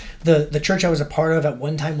church I was a part of at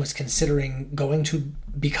one time was considering going to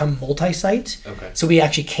become multi-site. Okay. So we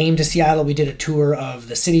actually came to Seattle. We did a tour of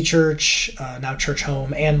the City Church, now Church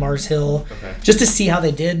Home, and Mars Hill, just to see how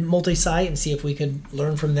they did multi-site and see if we could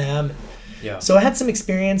learn from them. Yeah. So I had some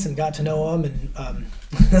experience and got to know them. And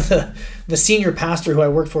the senior pastor who I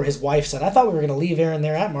worked for, his wife said, "I thought we were going to leave Aaron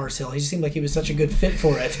there at Mars Hill. He just seemed like he was such a good fit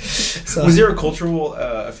for it." So, was there a cultural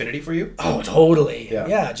affinity for you? Oh, totally.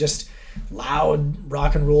 Yeah, just loud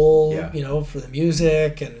rock and roll, for the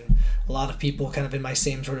music, and a lot of people kind of in my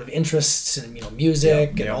same sort of interests and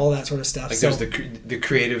music and all that sort of stuff. Like there's the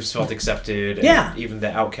creatives felt accepted, and even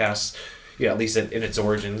the outcasts, at least in its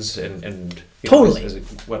origins, and totally as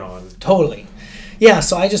it went on. Totally, yeah.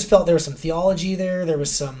 So I just felt there was some theology there. There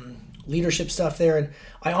was some leadership stuff there, and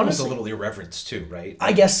I honestly a little irreverence too, right?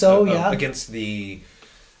 I guess so. Against the.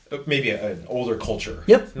 Maybe an older culture.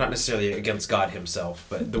 Yep. Not necessarily against God himself,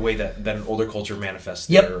 but the way that an older culture manifests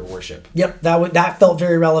their worship. Yep. That felt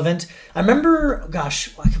very relevant. I remember,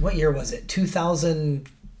 what year was it?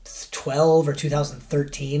 2012 or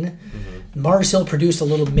 2013. Mm-hmm. Mars Hill produced a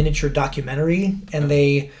little miniature documentary, and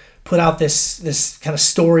they put out this kind of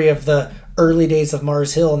story of the early days of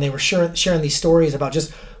Mars Hill, and they were sharing these stories about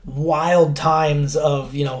just wild times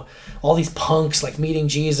of all these punks like meeting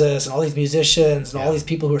Jesus and all these musicians and all these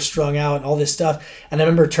people who are strung out and all this stuff. And I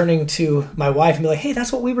remember turning to my wife and be like, "Hey,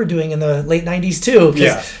 that's what we were doing in the late 90s too."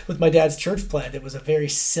 Because with my dad's church plant, it was a very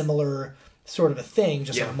similar sort of a thing,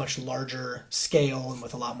 just on a much larger scale and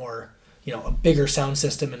with a lot more a bigger sound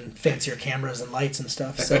system and fancier cameras and lights and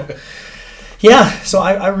stuff. So yeah, so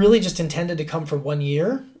I really just intended to come for 1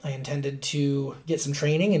 year. I intended to get some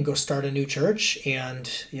training and go start a new church. And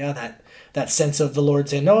yeah, that sense of the Lord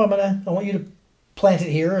saying, no, I want you to plant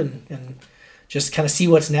it here and just kind of see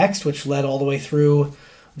what's next, which led all the way through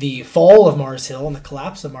the fall of Mars Hill and the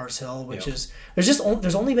collapse of Mars Hill, which is,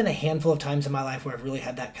 there's only been a handful of times in my life where I've really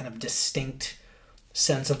had that kind of distinct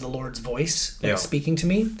sense of the Lord's voice speaking to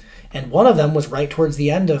me. And one of them was right towards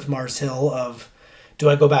the end of Mars Hill of, do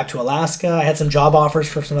I go back to Alaska? I had some job offers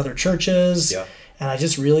for some other churches. Yeah. And I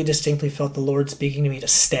just really distinctly felt the Lord speaking to me to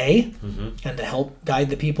stay and to help guide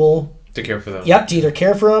the people. To care for them. Yep, to either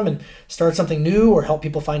care for them and start something new or help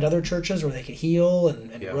people find other churches where they could heal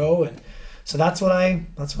and grow. And so that's what I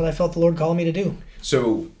felt the Lord calling me to do.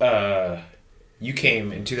 So you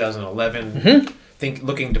came in 2011,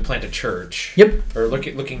 looking to plant a church. Yep. Or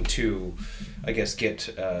looking to, I guess, get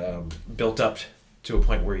built up to a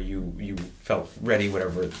point where you felt ready,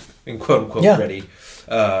 whatever, in quote unquote ready.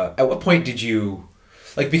 At what point did you,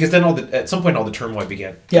 because then at some point all the turmoil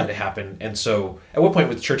began to happen, and so at what point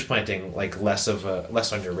was church planting less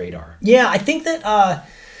on your radar? Yeah, I think that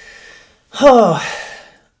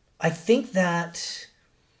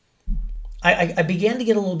I began to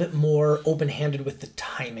get a little bit more open-handed with the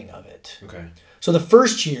timing of it. Okay. So the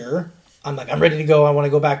first year, I'm ready to go. I want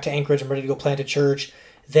to go back to Anchorage. I'm ready to go plant a church.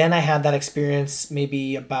 Then I had that experience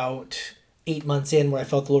maybe about 8 months in where I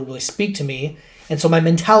felt the Lord really speak to me. And so my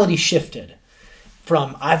mentality shifted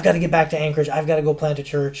from, I've got to get back to Anchorage, I've got to go plant a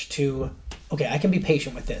church, to, okay, I can be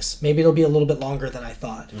patient with this. Maybe it'll be a little bit longer than I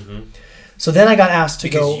thought. Mm-hmm. So then I got asked to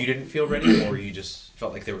go. Because you didn't feel ready, or you just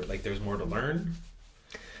felt like there was more to learn?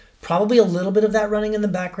 Probably a little bit of that running in the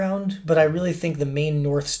background, but I really think the main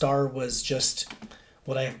North Star was just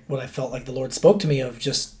what I felt like the Lord spoke to me of,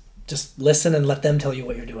 just listen and let them tell you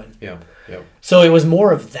what you're doing. Yeah. So it was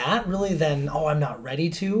more of that really than, I'm not ready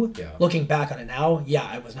to. Yeah. Looking back on it now,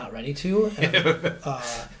 I was not ready to.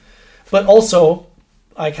 But also,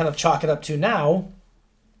 I kind of chalk it up to now.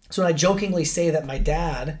 So when I jokingly say that my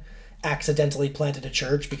dad accidentally planted a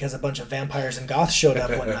church because a bunch of vampires and goths showed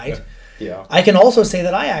up one night, I can also say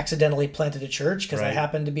that I accidentally planted a church because I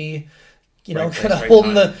happened to be kind of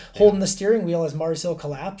holding the steering wheel as Mars Hill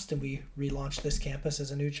collapsed, and we relaunched this campus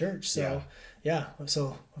as a new church. So,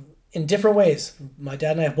 so in different ways, my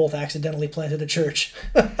dad and I have both accidentally planted a church.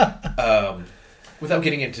 Without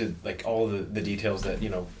getting into all the details that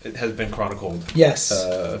it has been chronicled. Yes.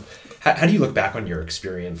 How do you look back on your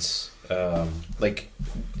experience?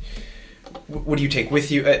 What do you take with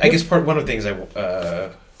you? I guess one of the things I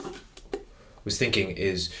was thinking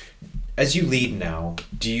is, as you lead now,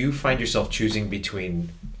 do you find yourself choosing between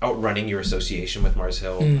outrunning your association with Mars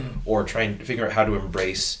Hill or trying to figure out how to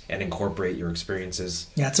embrace and incorporate your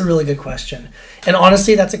experiences? Yeah, it's a really good question. And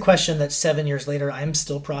honestly, that's a question that 7 years later, I'm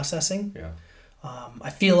still processing. Yeah. I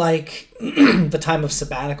feel like the time of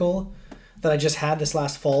sabbatical that I just had this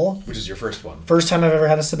last fall. Which is your first one. First time I've ever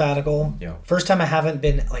had a sabbatical. Yeah. First time I haven't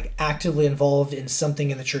been actively involved in something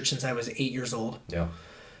in the church since I was 8 years old. Yeah.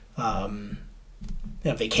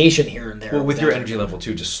 Vacation here and there. Well, with your energy level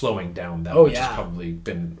too, just slowing down that much has probably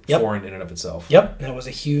been foreign in and of itself. Yep, that was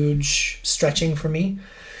a huge stretching for me.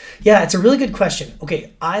 Yeah, it's a really good question.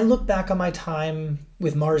 Okay, I look back on my time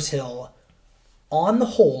with Mars Hill, on the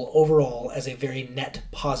whole, overall, as a very net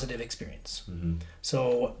positive experience. Mm-hmm.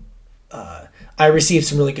 So I received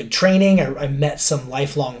some really good training. I met some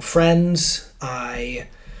lifelong friends. There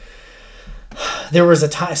was a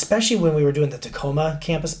time, especially when we were doing the Tacoma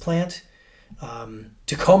campus plant,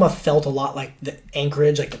 Tacoma felt a lot like the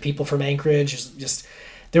Anchorage, like the people from Anchorage. Just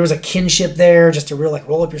there was a kinship there, just to really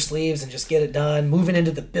roll up your sleeves and just get it done. Moving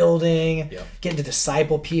into the building, getting to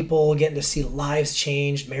disciple people, getting to see lives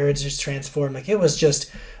changed, marriages transformed. It was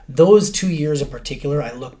just those 2 years in particular.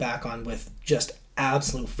 I look back on with just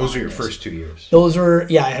absolute fondness. Those were your first 2 years. Those were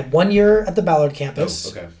I had 1 year at the Ballard campus.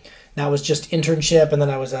 Oh, okay. That was just internship, and then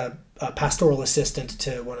I was a pastoral assistant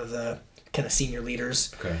to one of the kind of senior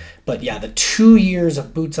leaders. Okay. But the 2 years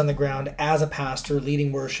of boots on the ground as a pastor,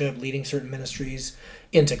 leading worship, leading certain ministries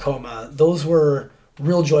in Tacoma, those were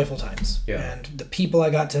real joyful times. Yeah. And the people I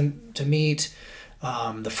got to meet,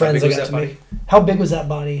 the friends I got to meet. How big was that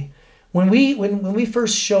body? When we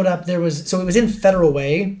first showed up, it was in Federal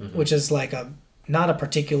Way, which is not a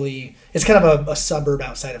particularly, it's kind of a suburb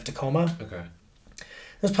outside of Tacoma. Okay.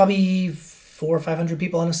 There's probably 400 or 500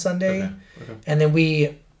 people on a Sunday. Okay. And then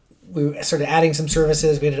we started adding some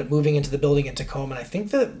services. We ended up moving into the building in Tacoma. And I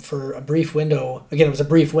think that for a brief window, again, it was a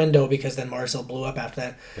brief window because then Mars Hill blew up after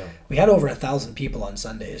that. Yeah. We had over 1,000 people on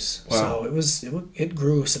Sundays. Wow. So it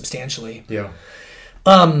grew substantially. Yeah.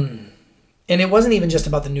 And it wasn't even just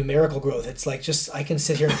about the numerical growth. It's like just, I can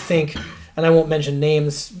sit here and think, and I won't mention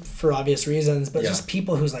names for obvious reasons, but just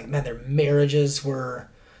people who's like, man, their marriages were,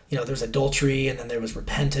 you know, there's adultery, and then there was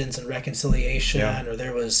repentance and reconciliation, or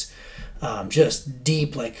there was just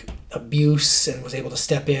deep like abuse, and was able to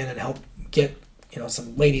step in and help get, you know,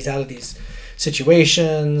 some ladies out of these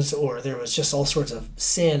situations, or there was just all sorts of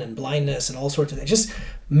sin and blindness and all sorts of things.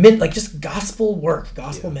 Just gospel work,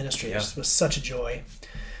 gospel ministry. It just was such a joy.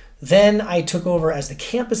 Then I took over as the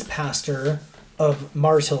campus pastor of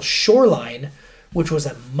Mars Hill Shoreline, which was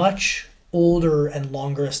a much older and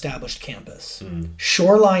longer established campus.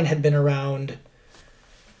 Shoreline had been around,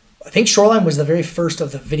 I think Shoreline was the very first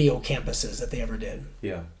of the video campuses that they ever did.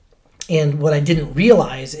 Yeah. And what I didn't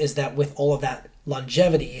realize is that with all of that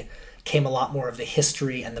longevity came a lot more of the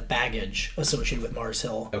history and the baggage associated with Mars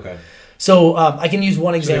Hill. Okay. So I can use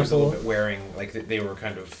one example. So there was a little bit wearing, like they were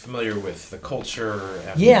kind of familiar with the culture.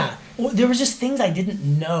 And... Yeah. Well, there was just things I didn't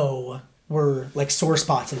know were like sore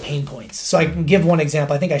spots and pain points. So I can give one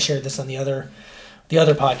example. I think I shared this on the other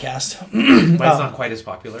podcast. Mine's not quite as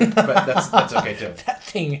popular, but that's okay too. That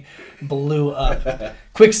thing blew up.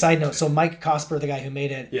 Quick side note. So Mike Cosper, the guy who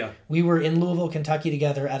made it, we were in Louisville, Kentucky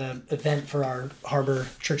together at an event for our Harbor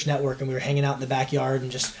Church Network, and we were hanging out in the backyard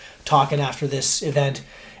and just talking after this event.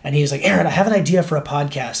 And he was like, Aaron, I have an idea for a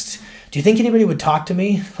podcast. Do you think anybody would talk to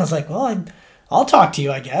me? I was like, well, I'll talk to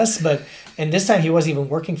you, I guess. And this time he wasn't even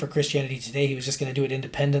working for Christianity Today. He was just going to do it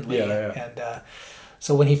independently. And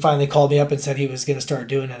so when he finally called me up and said he was going to start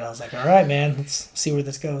doing it, I was like, all right, man, let's see where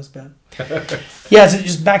this goes. But yeah, so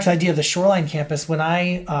just back to the idea of the Shoreline campus. When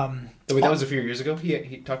I... Wait, that was a few years ago?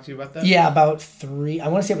 He talked to you about that? Yeah, about I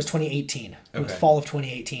want to say it was 2018. It was fall of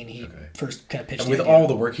 2018 he first kind of pitched it. And with all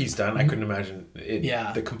the work he's done, I couldn't imagine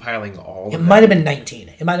the compiling all of it. It might have been 19.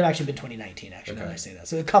 It might have actually been 2019, actually, now that I say that.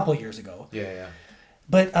 So a couple years ago. Yeah.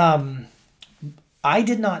 But I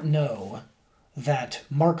did not know that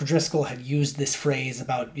Mark Driscoll had used this phrase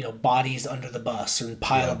about, you know, bodies under the bus or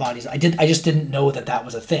pile of bodies. I just didn't know that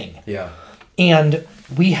was a thing. Yeah. And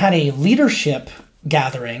we had a leadership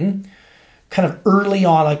gathering kind of early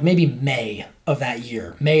on, like maybe May of that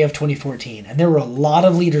year, May of 2014. And there were a lot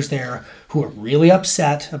of leaders there who were really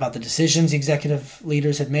upset about the decisions the executive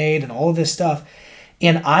leaders had made and all of this stuff.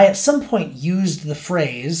 And I, at some point, used the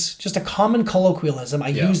phrase, just a common colloquialism, I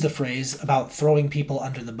used the phrase about throwing people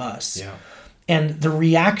under the bus. Yeah. And the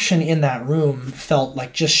reaction in that room felt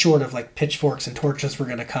like just short of like pitchforks and torches were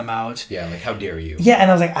going to come out. Yeah, like how dare you? Yeah, and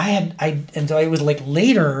I was like, and so it was like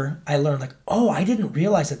later I learned like, oh, I didn't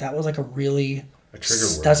realize that was like a really trigger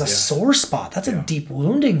word. That's a sore spot. That's a deep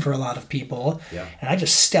wounding for a lot of people. Yeah. And I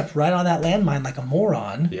just stepped right on that landmine like a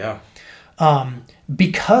moron. Yeah.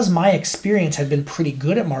 Because my experience had been pretty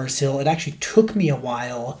good at Mars Hill, it actually took me a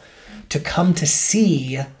while to come to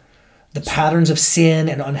see the patterns of sin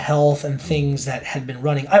and unhealth and things that had been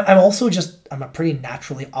running. I'm also I'm a pretty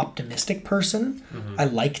naturally optimistic person. Mm-hmm. I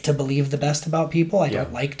like to believe the best about people. I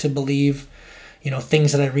don't like to believe, you know,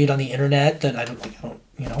 things that I read on the internet that I don't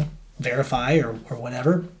you know, verify or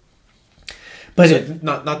whatever. But so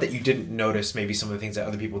not that you didn't notice maybe some of the things that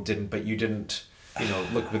other people didn't, but you didn't, you know,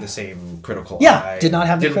 look with the same critical eye. Did not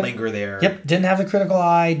have didn't linger there. Yep, didn't have the critical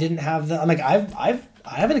eye. Didn't have the. I'm like I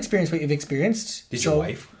haven't experienced what you've experienced. Did your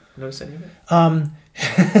wife notice any of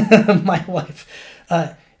it? My wife,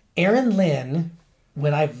 Erin Lynn,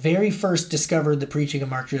 when I very first discovered the preaching of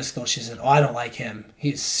Mark Driscoll, she said, "Oh, I don't like him.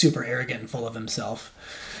 He's super arrogant and full of himself."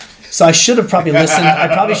 So I should have probably listened. I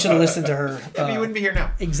probably should have listened to her. You wouldn't be here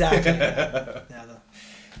now. Exactly.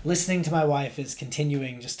 Listening to my wife is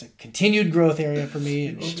just a continued growth area for me.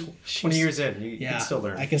 And 20 years in, you can still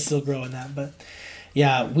learn. I can still grow in that. But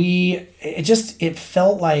yeah, it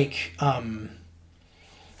felt like,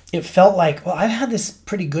 well, I've had this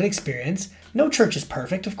pretty good experience. No church is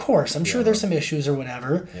perfect, of course. I'm sure there's some issues or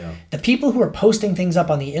whatever. Yeah. The people who are posting things up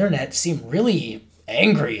on the internet seem really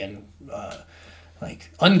angry and like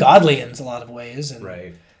ungodly in a lot of ways. And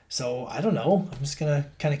right. So I don't know. I'm just going to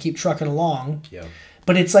kind of keep trucking along. Yeah.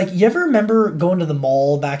 But it's like, you ever remember going to the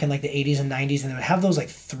mall back in like the 80s and 90s and they would have those like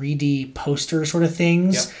 3D poster sort of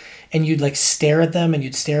things? Yep. And you'd like stare at them and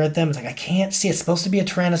you'd stare at them. It's like, I can't see it. It's supposed to be a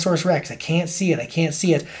Tyrannosaurus Rex. I can't see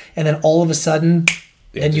it. And then all of a sudden,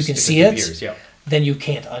 then you can see it. Yep. Then you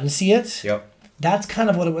can't unsee it. Yep. That's kind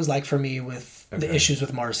of what it was like for me with the issues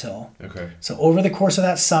with Mars Hill. Okay. So over the course of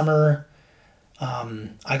that summer,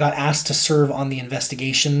 I got asked to serve on the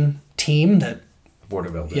investigation team that Board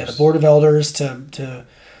of Elders. Yeah, the Board of Elders to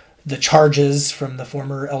the charges from the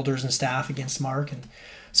former elders and staff against Mark. And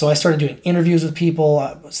so I started doing interviews with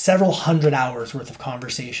people, several hundred hours worth of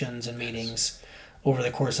conversations and meetings over the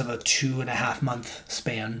course of a 2.5 month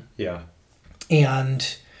span. Yeah.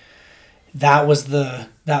 And that was the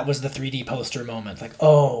 3D poster moment. Like,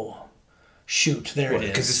 oh, shoot, there it is.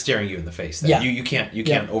 Because it's staring you in the face. Then. Yeah. You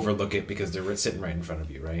can't overlook it because they're sitting right in front of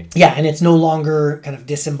you, right? Yeah, and it's no longer kind of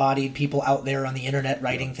disembodied people out there on the internet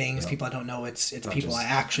writing things. People I don't know. It's people I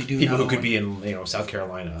actually do know. People who could be in South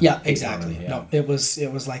Carolina. Yeah, exactly. No, it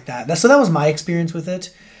was like that. So that was my experience with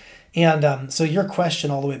it. And so your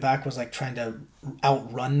question all the way back was like trying to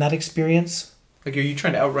outrun that experience. Like, are you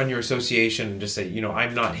trying to outrun your association and just say,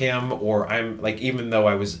 I'm not him, or I'm like, even though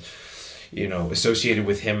I was, associated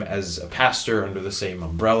with him as a pastor under the same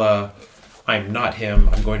umbrella, I'm not him,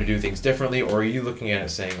 I'm going to do things differently? Or are you looking at it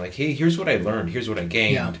saying like, hey, here's what I learned, here's what I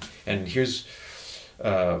gained, and here's,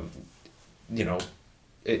 it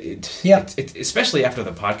especially after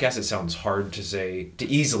the podcast, it sounds hard to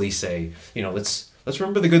easily say, let's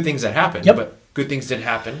remember the good things that happened, but good things did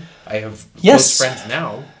happen. I have close friends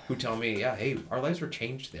now who tell me, hey, our lives were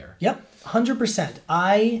changed there. Yep, 100%.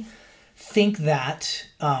 I think that,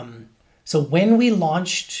 so when we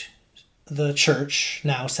launched the church,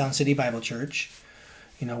 now Sound City Bible Church,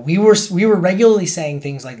 we were regularly saying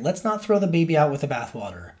things like, let's not throw the baby out with the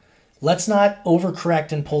bathwater. Let's not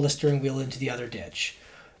overcorrect and pull the steering wheel into the other ditch.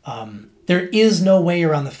 There is no way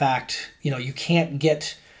around the fact, you can't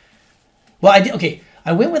get... Well,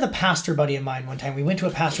 I went with a pastor buddy of mine one time. We went to a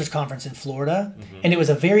pastor's conference in Florida, and it was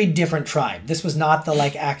a very different tribe. This was not the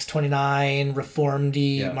Acts 29,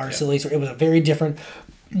 Reformed-y, Marcellus. It was a very different,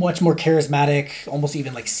 much more charismatic, almost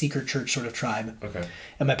even seeker church sort of tribe. Okay.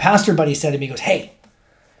 And my pastor buddy said to me, he goes, hey,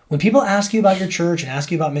 when people ask you about your church and ask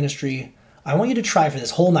you about ministry, I want you to try for this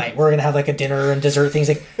whole night. We're going to have a dinner and dessert things.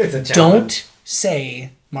 Don't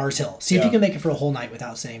say Mars Hill. See if you can make it for a whole night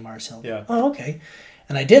without saying Mars Hill. Yeah. Oh, okay.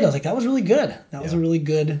 And I did. I was like, that was really good. That was a really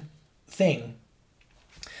good thing.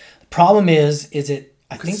 The problem is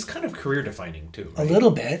I think it's kind of career defining too. Right? A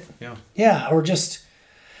little bit. Yeah. Yeah. Or just,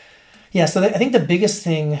 so I think the biggest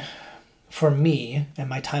thing for me and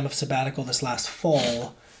my time of sabbatical this last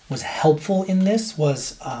fall was helpful in this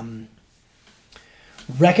was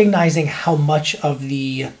recognizing how much of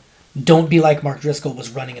the don't be like Mark Driscoll was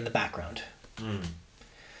running in the background.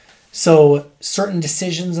 So certain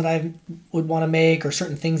decisions that I would want to make, or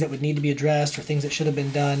certain things that would need to be addressed, or things that should have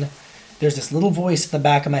been done, there's this little voice in the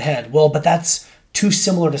back of my head. Well, but that's too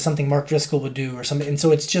similar to something Mark Driscoll would do, or something. And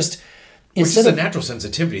so it's just... Which is a natural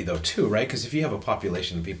sensitivity, though, too, right? Because if you have a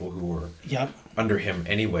population of people who were under him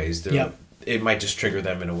anyways, it might just trigger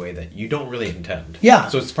them in a way that you don't really intend. Yeah.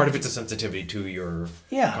 So it's part of it's a sensitivity to your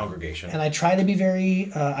congregation. And I try to be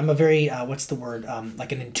very, I'm a very, what's the word?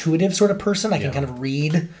 Like an intuitive sort of person. I can kind of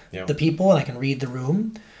read the people and I can read the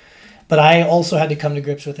room. But I also had to come to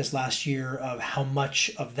grips with this last year of how much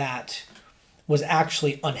of that was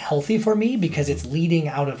actually unhealthy for me because it's leading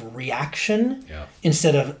out of reaction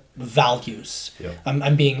instead of values.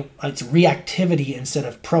 It's reactivity instead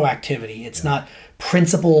of proactivity. It's not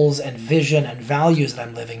principles and vision and values that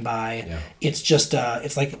I'm living by. It's just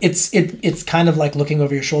it's kind of like looking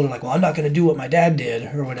over your shoulder like, well, I'm not going to do what my dad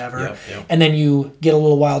did or whatever. And then you get a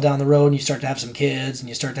little while down the road and you start to have some kids and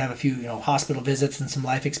you start to have a few hospital visits and some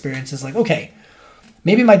life experiences like, okay,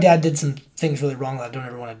 maybe my dad did some things really wrong that I don't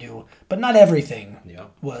ever want to do, but not everything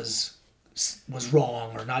was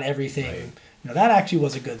wrong, or not everything. That actually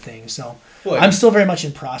was a good thing. So I'm still very much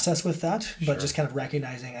in process with that, but just kind of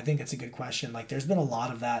recognizing, I think it's a good question. Like there's been a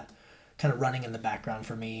lot of that kind of running in the background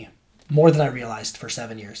for me, more than I realized for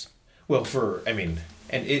 7 years. Well, and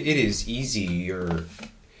it is easier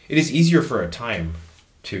for a time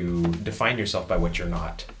to define yourself by what you're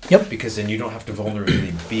not. Yep. Because then you don't have to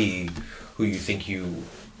vulnerably be who you think you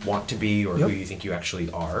want to be or who you think you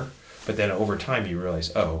actually are. But then over time you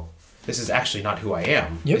realize, oh, this is actually not who I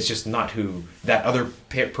am. It's just not who that other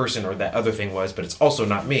person or that other thing was, but it's also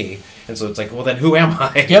not me. And so it's like, well, then who am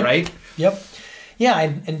I, right? Yep. Yeah,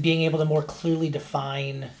 and being able to more clearly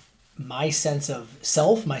define my sense of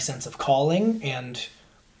self, my sense of calling, and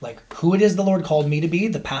like who it is the Lord called me to be,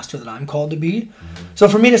 the pastor that I'm called to be. Mm-hmm. So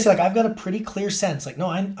for me to say, like, I've got a pretty clear sense, like, no,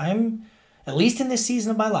 I'm at least in this season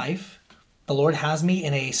of my life, the Lord has me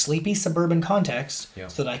in a sleepy suburban context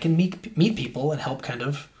so that I can meet people and help kind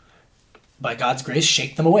of, by God's grace,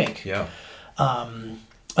 shake them awake. Yeah.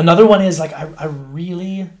 Another one is like I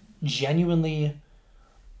really genuinely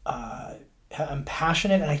am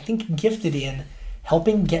passionate and I think gifted in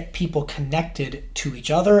helping get people connected to each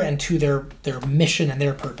other and to their mission and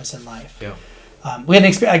their purpose in life. Yeah. We had an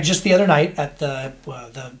experience just the other night at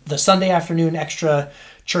the Sunday afternoon extra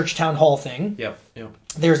church town hall thing. Yep. Yep.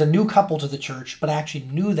 There's a new couple to the church, but I actually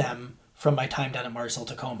knew them from my time down at Mars Hill,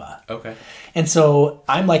 Tacoma. Okay. And so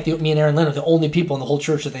I'm like, me and Aaron Lynn are the only people in the whole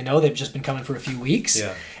church that they know. They've just been coming for a few weeks.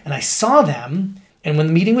 Yeah. And I saw them, and when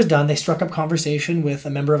the meeting was done, they struck up conversation with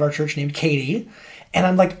a member of our church named Katie. And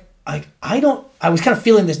I'm like, I was kind of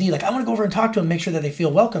feeling this need, like, I want to go over and talk to them, make sure that they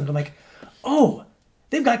feel welcomed. I'm like, oh,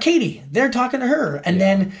 they've got Katie. They're talking to her. And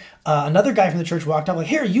then another guy from the church walked up, like,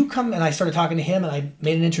 here, you come. And I started talking to him, and I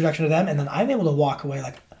made an introduction to them. And then I'm able to walk away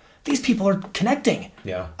like, these people are connecting.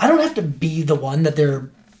 Yeah. I don't have to be the one that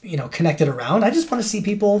they're, connected around. I just want to see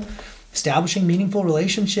people establishing meaningful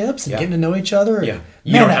relationships and getting to know each other. Yeah.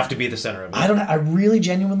 You don't have to be the center of it. I really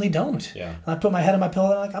genuinely don't. Yeah. I put my head on my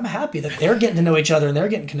pillow, and I'm like, I'm happy that they're getting to know each other and they're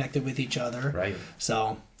getting connected with each other. Right.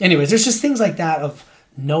 So anyways, there's just things like that of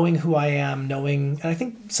knowing who I am, and I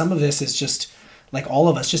think some of this is just like all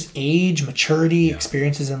of us, just age, maturity,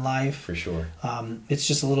 experiences in life. For sure. It's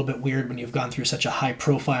just a little bit weird when you've gone through such a high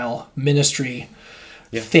profile ministry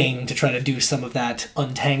thing to try to do some of that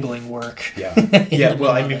untangling work. Yeah. Yeah.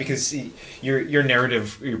 Well, I mean, because your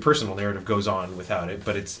narrative, your personal narrative goes on without it,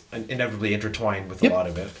 but it's inevitably intertwined with a lot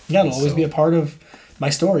of it. Yeah. It'll always be a part of my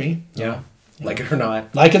story. Yeah. Like it or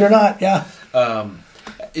not. Like it or not. Yeah.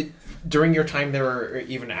 During your time there, or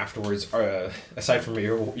even afterwards, aside from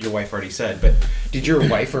your wife already said, but did your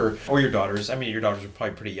wife or your daughters, I mean, your daughters were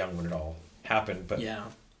probably pretty young when it all happened, but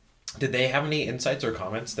did they have any insights or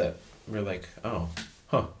comments that were like, oh,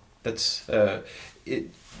 huh, that's, that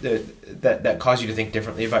caused you to think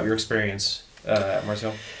differently about your experience at Mars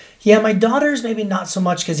Hill? Yeah, my daughters maybe not so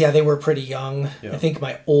much because, they were pretty young. Yeah. I think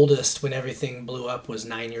my oldest, when everything blew up, was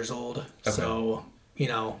 9 years old. Okay. So,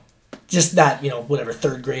 just that, whatever,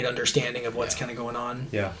 third grade understanding of what's kind of going on.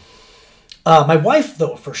 Yeah. My wife,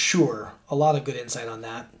 though, for sure, a lot of good insight on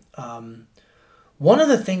that. One of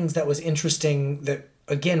the things that was interesting that,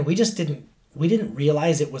 again, we didn't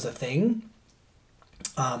realize it was a thing.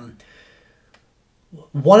 One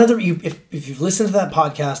of the, if you've listened to that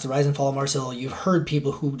podcast, The Rise and Fall of Mars Hill, you've heard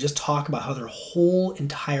people who just talk about how their whole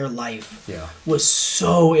entire life was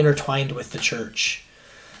so intertwined with the church.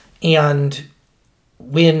 And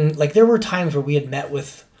when, there were times where we had met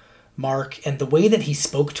with Mark, and the way that he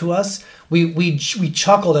spoke to us, we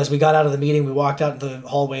chuckled as we got out of the meeting. We walked out into the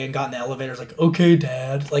hallway and got in the elevators, like, okay,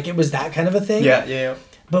 Dad. Like, it was that kind of a thing. Yeah.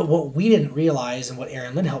 But what we didn't realize, and what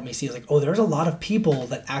Aaron Lynn helped me see, is like, there's a lot of people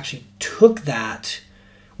that actually took that.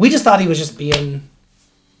 We just thought he was just being,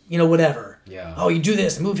 whatever. Yeah. Oh, you do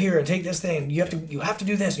this, move here, and take this thing. You have to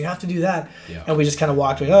do this, and you have to do that. Yeah. And we just kind of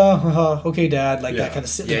walked away. Oh, okay, Dad. Like that kind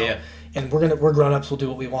of. Yeah. And we're grown-ups. We'll do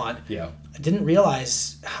what we want. Yeah. I didn't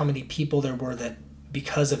realize how many people there were that,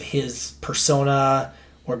 because of his persona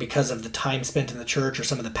or because of the time spent in the church or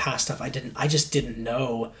some of the past stuff, I just didn't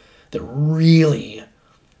know that really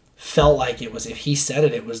felt like it was, if he said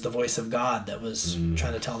it, it was the voice of God that was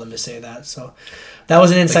trying to tell them to say that. So that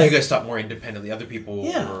was an insight. Like you guys thought more independently. Other people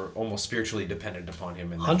were almost spiritually dependent upon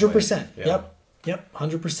him. 100%. Yep.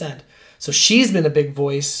 100%. So she's been a big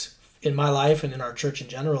voice in my life and in our church in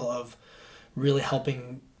general of really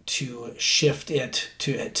helping to shift it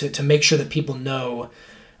to make sure that people know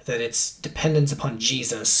that it's dependence upon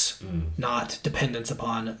Jesus, not dependence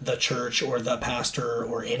upon the church or the pastor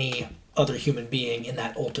or any other human being in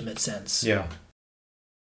that ultimate sense. Yeah.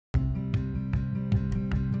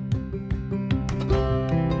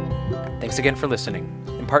 Thanks again for listening.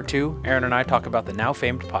 In part 2, Aaron and I talk about the now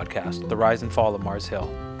famed podcast, The Rise and Fall of Mars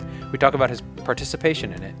Hill. We talk about his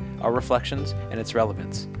participation in it, our reflections, and its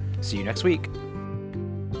relevance. See you next week.